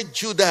why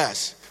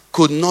Judas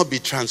could not be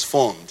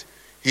transformed.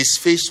 His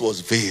face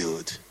was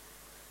veiled.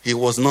 He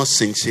was not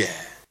sincere.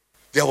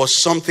 There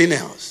was something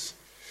else.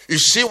 You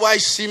see why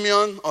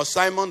Simeon or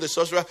Simon the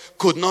sorcerer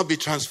could not be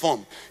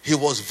transformed. He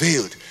was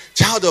veiled.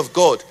 Child of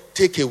God,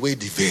 take away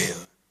the veil.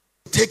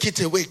 Take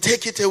it away.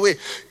 Take it away.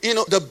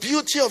 The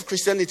beauty of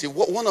Christianity,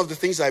 one of the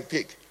things I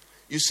pick,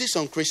 you see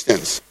some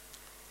Christians,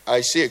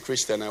 I see a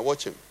Christian, I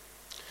watch him.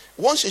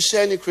 Once you see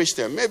any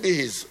Christian, maybe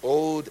he's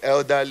old,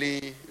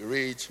 elderly,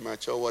 rich,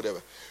 mature,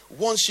 whatever.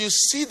 Once you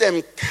see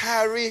them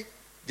carry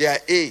their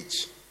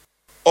age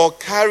or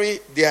carry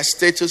their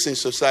status in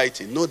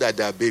society, know that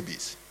they are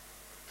babies.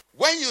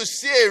 When you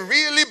see a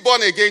really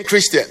born-again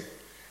Christian,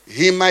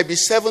 he might be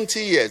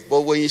 70 years,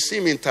 but when you see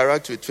him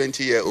interact with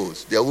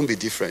 20-year-olds, there won't be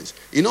difference.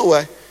 You know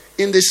why?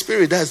 In the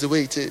spirit, that's the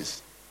way it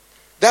is.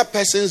 That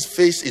person's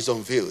face is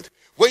unveiled.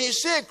 When you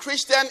see a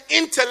Christian,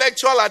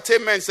 intellectual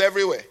attainments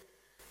everywhere.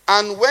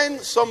 And when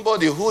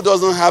somebody who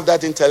doesn't have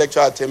that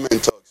intellectual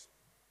attainment talks,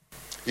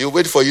 you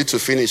wait for you to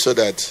finish so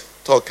that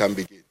talk can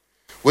begin.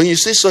 When you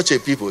see such a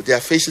people,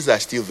 their faces are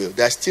still veiled.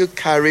 They are still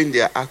carrying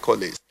their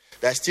accolades.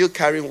 They are still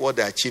carrying what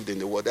they achieved in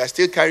the world. They are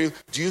still carrying,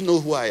 do you know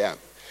who I am?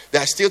 They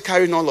are still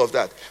carrying all of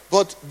that.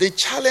 But the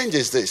challenge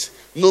is this.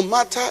 No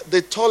matter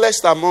the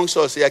tallest amongst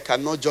us here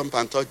cannot jump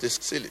and touch the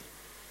ceiling.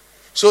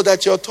 So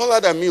that you're taller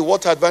than me,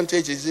 what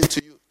advantage is it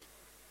to you?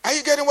 Are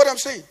you getting what I'm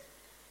saying?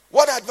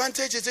 What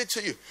advantage is it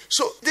to you?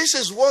 So this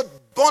is what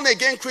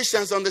born-again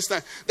Christians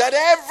understand. That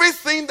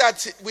everything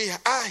that we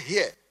are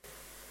here,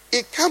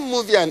 it can't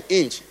move you an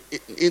inch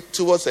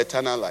towards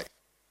eternal life.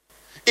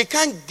 It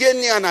can't gain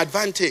you an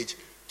advantage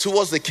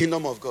towards the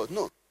kingdom of God.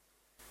 No.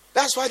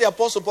 That's why the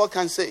Apostle Paul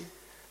can say,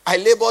 I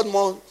labored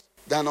more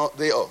than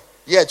they all.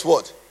 Yet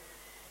what?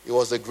 It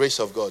was the grace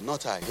of God,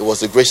 not I. It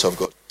was the grace of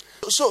God.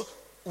 So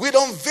with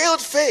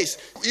unveiled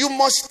face, you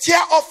must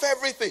tear off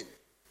everything.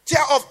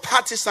 Tear off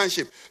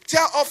partisanship.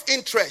 Tear off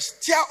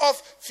interest. Tear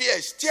off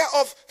fears. Tear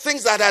off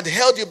things that had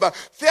held you back.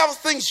 Tear off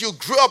things you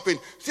grew up in.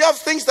 Tear off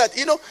things that,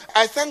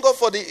 I thank God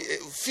for the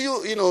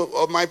few,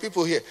 of my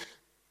people here.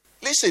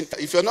 Listen,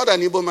 if you're not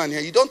an Igbo man here,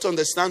 you don't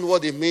understand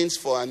what it means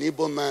for an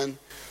Igbo man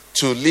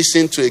to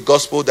listen to a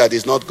gospel that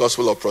is not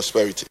gospel of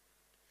prosperity.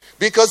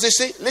 Because you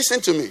see,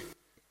 listen to me.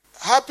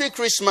 Happy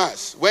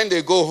Christmas when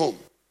they go home.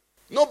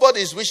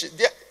 Nobody's wishing.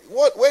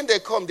 When they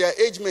come, their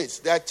age mates,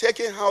 they are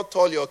checking how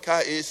tall your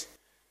car is.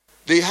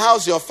 The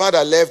house your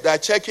father left, they're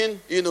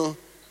checking,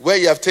 where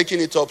you have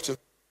taken it up to.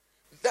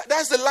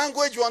 That's the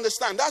language you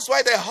understand. That's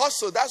why they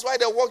hustle. That's why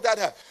they work that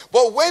hard.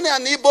 But when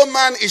an Igbo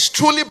man is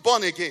truly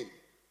born again,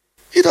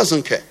 he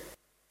doesn't care.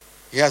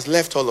 He has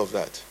left all of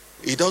that.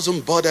 It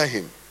doesn't bother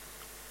him.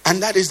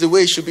 And that is the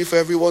way it should be for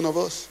every one of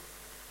us.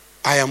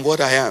 I am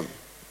what I am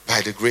by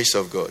the grace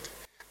of God.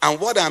 And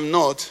what I'm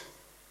not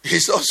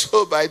is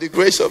also by the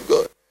grace of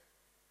God.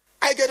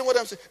 I get what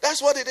I'm saying. That's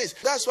what it is.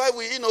 That's why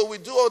we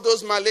do all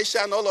those Malaysia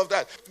and all of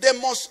that. They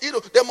must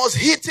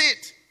hit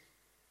it.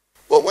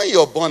 But when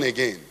you're born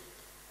again,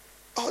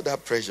 all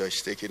that pressure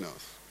is taken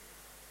off.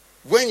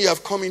 When you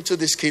have come into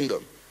this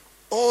kingdom,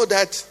 all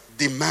that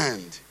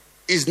demand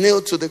is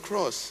nailed to the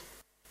cross.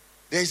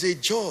 There's a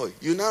joy.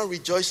 You now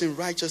rejoice in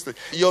righteousness.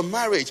 Your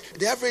marriage,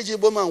 the average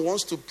Igbo man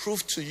wants to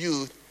prove to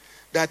you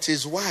that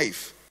his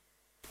wife,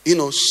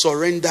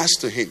 surrenders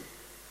to him.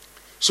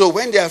 So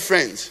when they are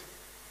friends,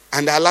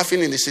 and they're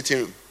laughing in the sitting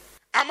room.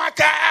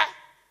 Amaka!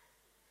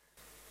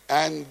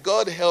 And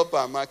God help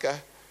Amaka.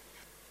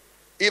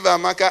 If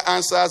Amaka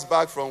answers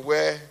back from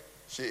where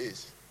she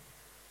is.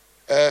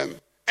 Emeka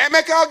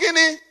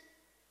Ogini.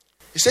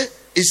 He said,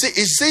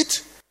 is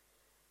it?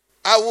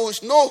 I will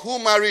know who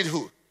married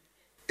who.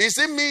 Is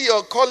it me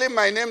you're calling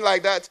my name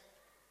like that?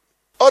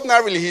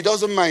 Ordinarily, he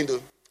doesn't mind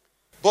though.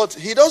 But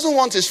he doesn't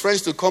want his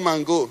friends to come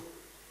and go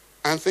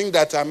and think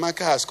that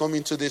Amaka has come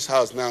into this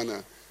house now.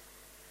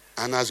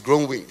 And has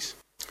grown wings.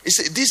 You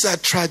see, these are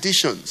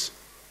traditions.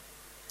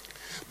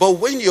 But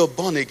when you're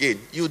born again,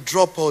 you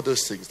drop all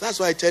those things.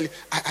 That's why I tell you,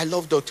 I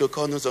love Dr.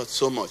 Connors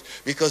so much.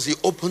 Because he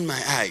opened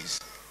my eyes.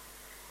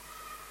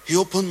 He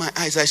opened my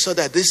eyes. I saw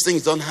that these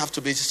things don't have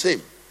to be the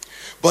same.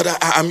 But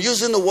I'm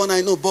using the one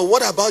I know. But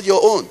what about your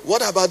own?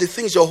 What about the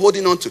things you're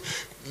holding on to?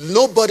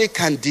 Nobody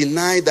can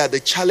deny that the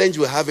challenge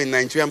we have in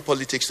Nigerian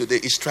politics today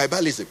is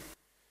tribalism.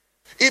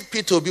 If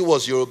Peter Obi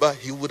was Yoruba,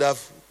 he would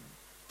have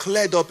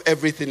cleared up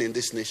everything in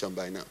this nation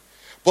by now.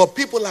 But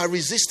people are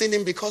resisting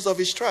him because of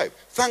his tribe.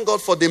 Thank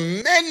God for the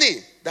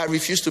many that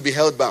refuse to be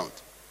held bound.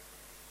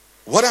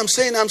 What I'm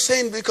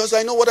saying because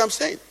I know what I'm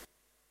saying.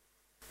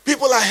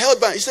 People are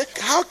held bound. You say,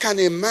 how can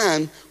a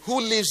man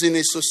who lives in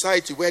a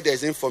society where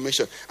there's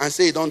information and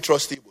say he don't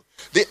trust Igbo?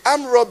 The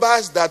armed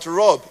robbers that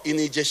rob in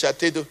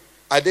Ijesha-Tedo,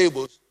 are they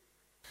Igbos?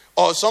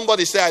 Or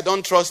somebody say, I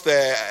don't trust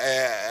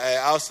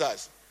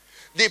Hausas.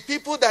 The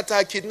people that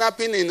are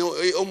kidnapping in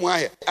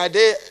Umuahia, are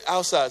they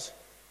Hausas?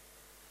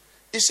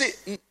 You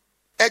see,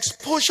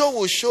 exposure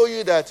will show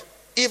you that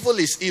evil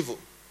is evil.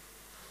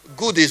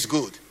 Good is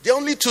good. There are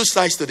only two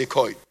sides to the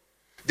coin.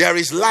 There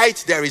is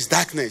light, there is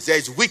darkness. There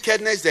is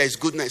wickedness, there is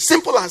goodness.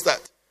 Simple as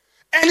that.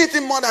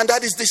 Anything more than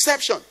that is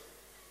deception.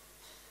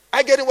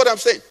 I get what I'm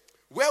saying.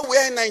 Where we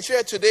are in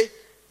Nigeria today,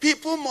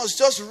 people must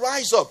just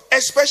rise up,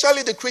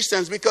 especially the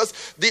Christians,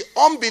 because the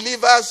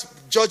unbeliever's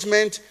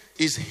judgment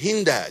is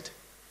hindered.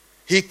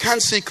 He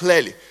can't see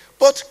clearly.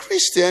 But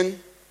Christian,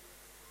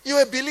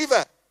 you're a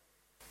believer.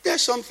 There are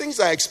some things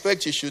I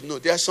expect you should know.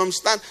 There are some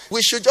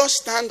we should just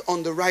stand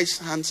on the right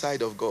hand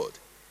side of God.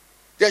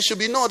 There should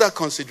be no other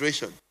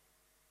consideration.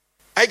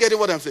 I get it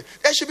what I'm saying.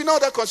 There should be no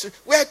other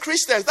consideration. We are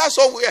Christians. That's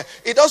all we are.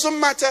 It doesn't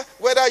matter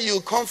whether you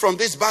come from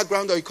this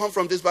background or you come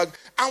from this background.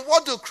 And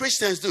what do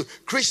Christians do?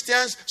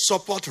 Christians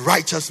support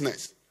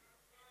righteousness.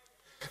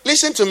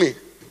 Listen to me.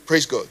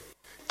 Praise God.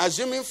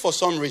 Assuming for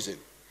some reason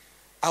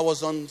I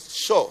was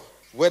unsure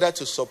whether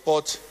to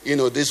support,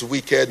 this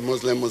wicked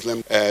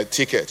Muslim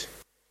ticket.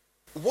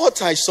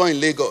 What I saw in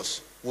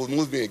Lagos would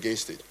move me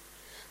against it.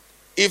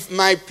 If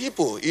my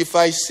people, if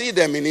I see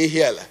them in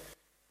Ihiala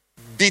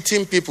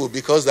beating people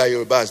because their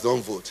Yorubas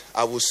don't vote,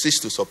 I will cease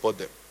to support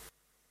them.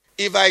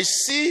 If I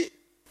see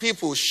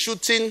people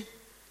shooting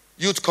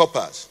youth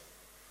corpers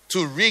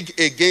to rig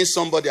against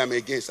somebody I'm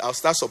against, I'll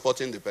start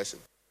supporting the person.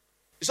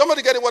 Is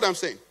somebody getting what I'm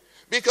saying?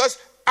 Because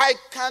I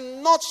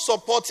cannot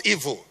support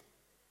evil.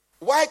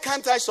 Why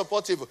can't I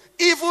support evil?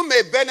 Evil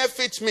may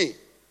benefit me,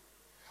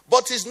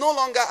 but it's no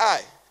longer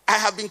I. I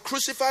have been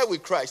crucified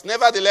with Christ.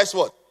 Nevertheless,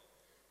 what?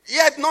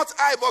 Yet not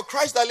I, but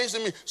Christ that lives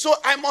in me. So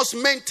I must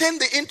maintain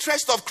the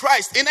interest of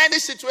Christ in any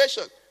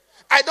situation.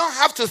 I don't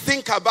have to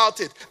think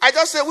about it. I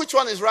just say which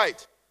one is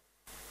right.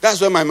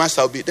 That's where my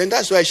master will be. Then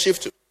that's where I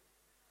shift to.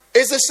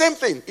 It's the same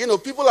thing.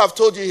 People have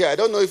told you here. I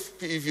don't know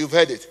if you've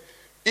heard it.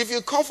 If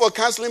you come for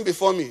counseling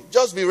before me,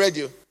 just be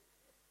ready.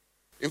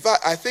 In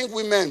fact, I think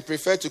women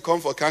prefer to come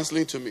for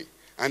counseling to me.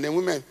 And then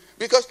women,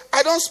 because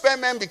I don't spare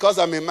men because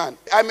I'm a man.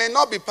 I may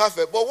not be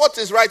perfect, but what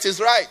is right is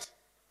right.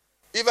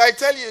 If I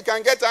tell you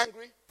can get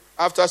angry,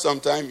 after some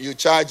time, you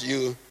charge,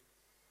 you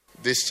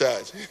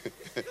discharge.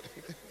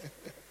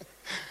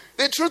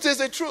 The truth is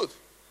the truth.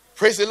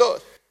 Praise the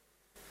Lord.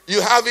 You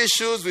have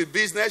issues with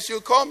business,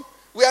 you come,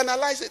 we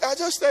analyze it. I'll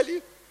just tell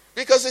you.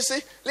 Because you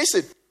see,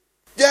 listen,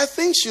 there are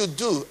things you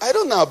do. I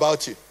don't know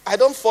about you. I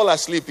don't fall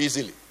asleep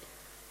easily.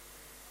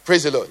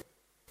 Praise the Lord.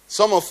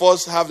 Some of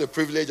us have the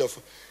privilege of,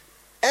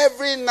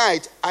 every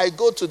night I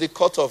go to the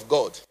court of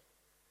God.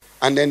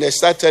 And then they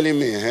start telling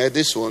me,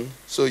 this one,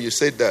 so you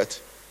said that.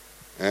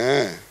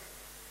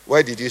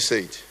 Why did you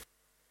say it?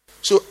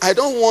 So I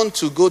don't want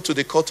to go to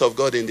the court of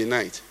God in the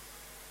night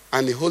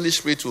and the Holy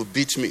Spirit will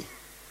beat me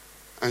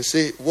and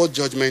say, what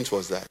judgment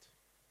was that?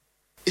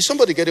 Is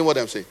somebody getting what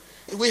I'm saying?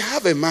 We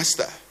have a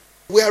master.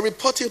 We are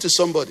reporting to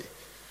somebody.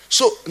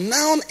 So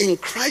now in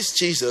Christ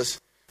Jesus,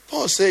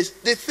 Paul says,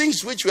 the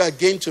things which were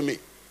gained to me.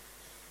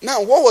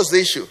 Now, what was the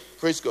issue?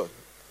 Praise God.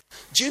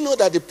 Do you know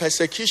that the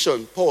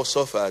persecution Paul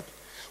suffered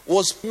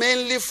was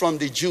mainly from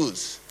the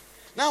Jews?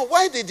 Now,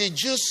 why did the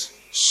Jews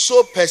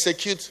so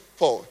persecute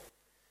Paul?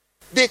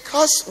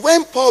 Because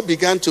when Paul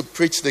began to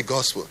preach the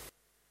gospel,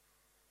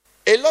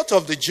 a lot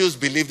of the Jews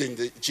believed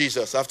in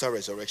Jesus after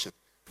resurrection.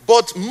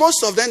 But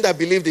most of them that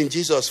believed in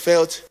Jesus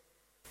felt,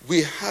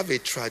 we have a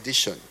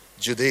tradition,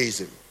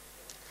 Judaism.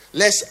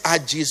 Let's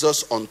add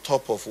Jesus on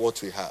top of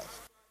what we have.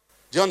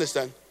 Do you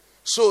understand?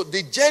 So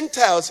the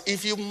Gentiles,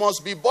 if you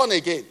must be born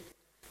again,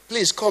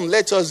 please come,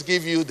 let us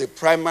give you the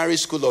primary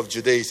school of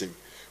Judaism.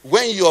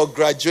 When you are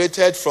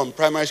graduated from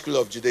primary school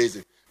of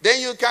Judaism, then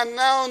you can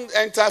now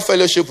enter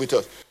fellowship with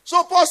us.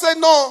 So Paul said,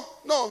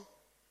 no.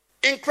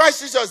 In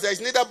Christ Jesus, there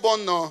is neither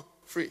born nor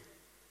free.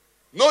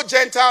 No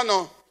Gentile,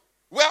 no.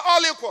 We're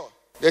all equal.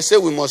 They say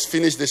we must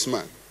finish this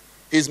man.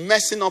 He's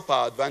messing up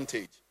our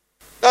advantage.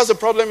 That's the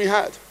problem he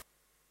had.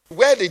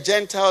 Where the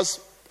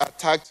Gentiles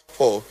attacked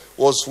Paul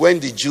was when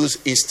the Jews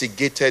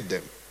instigated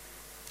them.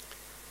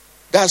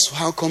 That's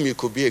how come you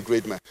could be a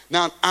great man.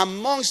 Now,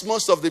 amongst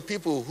most of the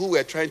people who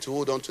were trying to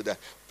hold on to that,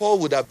 Paul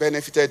would have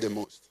benefited the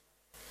most.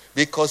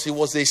 Because he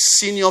was a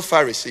senior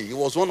Pharisee. He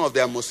was one of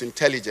their most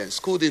intelligent.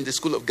 Schooled in the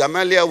school of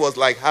Gamaliel was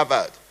like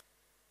Harvard.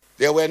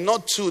 There were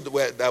not two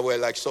that were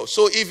like so.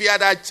 So if he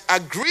had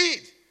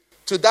agreed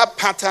to that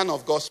pattern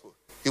of gospel,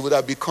 he would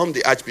have become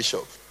the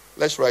archbishop.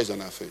 Let's rise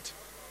on our feet.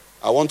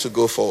 I want to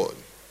go forward.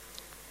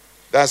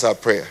 That's our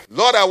prayer.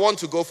 Lord, I want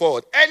to go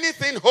forward.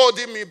 Anything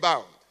holding me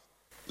bound,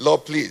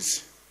 Lord,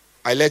 please,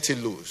 I let it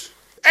loose.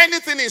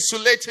 Anything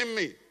insulating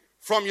me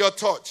from your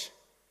touch,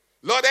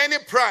 Lord, any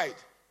pride,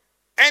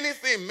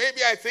 anything,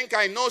 maybe I think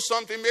I know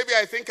something, maybe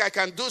I think I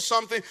can do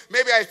something,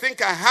 maybe I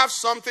think I have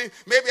something,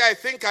 maybe I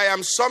think I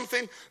am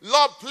something.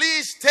 Lord,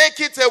 please take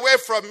it away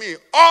from me.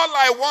 All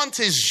I want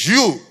is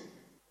you,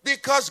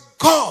 because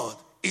God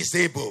is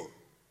able.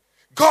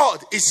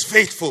 God is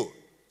faithful.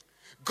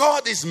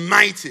 God is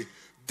mighty.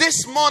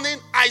 This morning,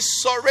 I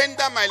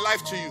surrender my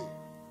life to you.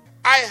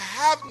 I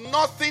have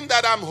nothing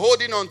that I'm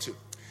holding on to.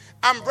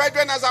 And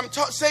brethren, as I'm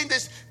saying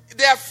this,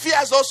 there are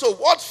fears also.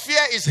 What fear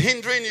is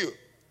hindering you?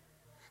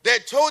 They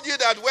told you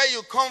that where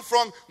you come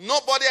from,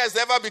 nobody has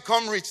ever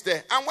become rich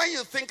there. And when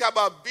you think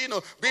about being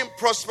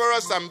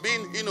prosperous and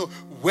being,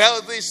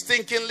 wealthy,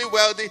 stinkingly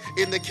wealthy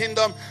in the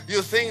kingdom,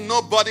 you think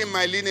nobody in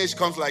my lineage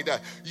comes like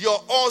that.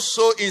 You're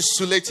also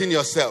insulating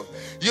yourself.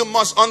 You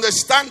must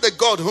understand the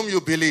God whom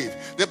you believe.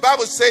 The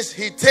Bible says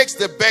he takes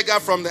the beggar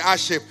from the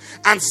ash heap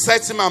and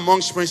sets him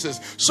amongst princes.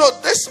 So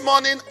this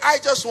morning, I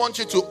just want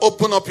you to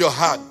open up your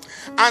heart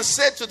and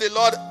say to the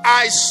Lord,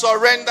 I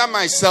surrender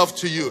myself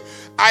to you.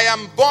 I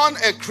am born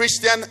a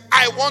Christian.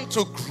 I want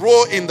to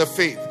grow in the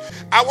faith.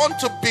 I want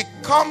to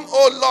become,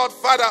 oh Lord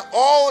Father,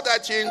 all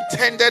that you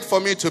intended for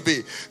me to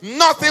be.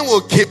 Nothing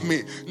will keep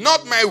me.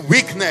 Not my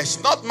weakness,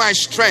 not my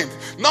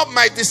strength, not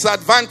my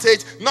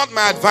disadvantage, not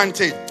my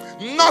advantage.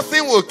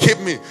 Nothing will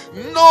keep me.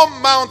 No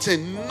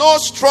mountain, no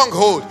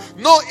stronghold,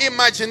 no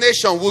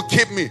imagination will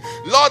keep me.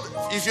 Lord,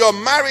 if you're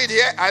married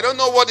here, I don't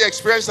know what the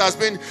experience has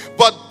been,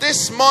 but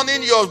this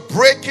morning you're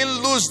breaking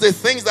loose the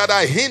things that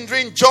are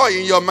hindering joy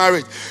in your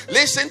marriage.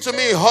 Listen to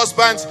me,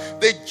 husbands.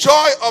 The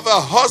joy of a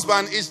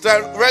husband is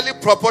directly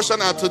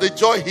proportional to the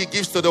joy he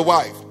gives to the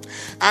wife.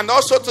 And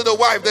also to the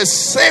wife, the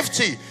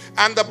safety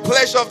and the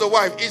pleasure of the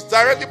wife is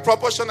directly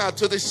proportional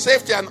to the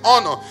safety and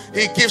honor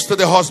he gives to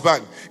the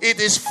husband. It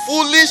is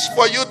foolish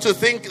for you to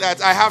think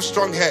that I have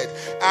strong head.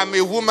 I'm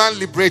a woman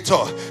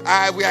liberator.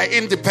 We are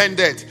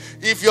independent.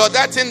 If you're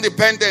that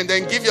independent,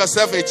 then give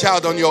yourself a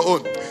child on your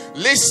own.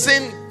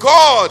 Listen,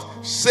 God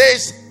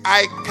says,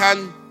 I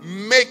can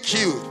make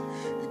you.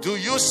 Do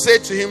you say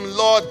to him,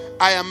 Lord,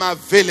 I am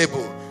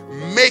available.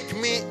 Make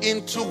me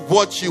into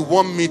what you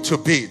want me to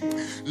be.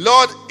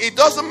 Lord, it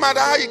doesn't matter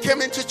how you came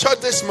into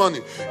church this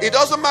morning. It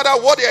doesn't matter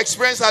what the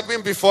experience had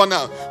been before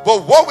now.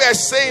 But what we are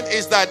saying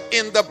is that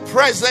in the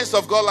presence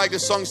of God, like the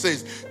song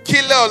says,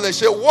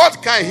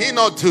 what can he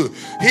not do?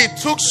 He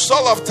took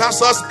Saul of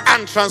Tarsus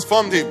and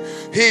transformed him.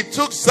 He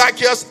took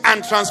Zacchaeus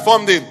and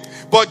transformed him.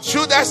 But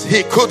Judas,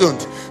 he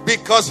couldn't,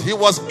 because he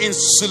was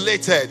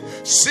insulated.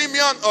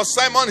 Simeon or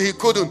Simon, he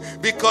couldn't,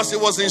 because he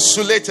was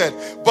insulated.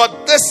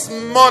 But this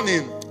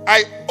morning,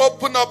 I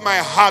open up my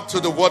heart to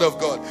the word of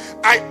God.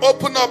 I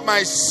open up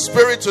my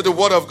spirit to the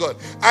word of God.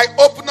 I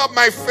open up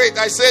my faith.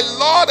 I say,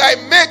 Lord, I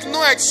make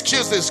no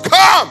excuses.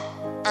 Come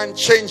and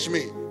change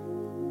me.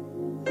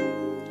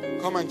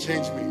 Come and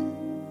change me.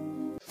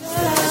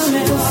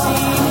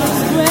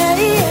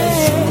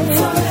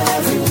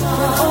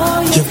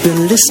 You've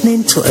been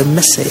listening to a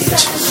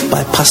message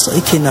by Pastor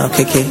Ikenna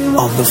Okeke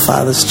of the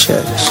Father's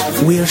Church.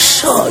 We are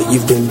sure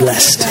you've been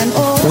blessed.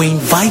 We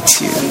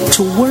invite you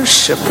to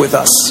worship with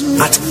us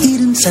at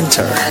Eden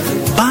Center,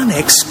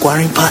 Banex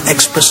Gwarimpa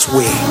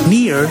Expressway,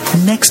 near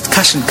Next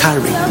Cash and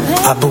Carry,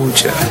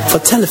 Abuja. For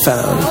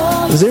telephone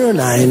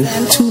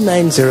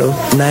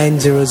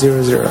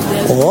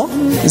 09-290-9000 or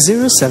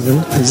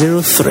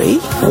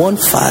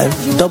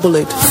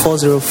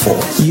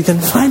 0703-1588-404. You can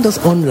find us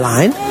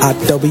online at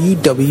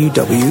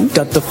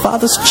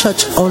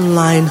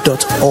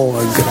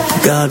www.thefatherschurchonline.org.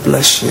 God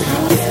bless you.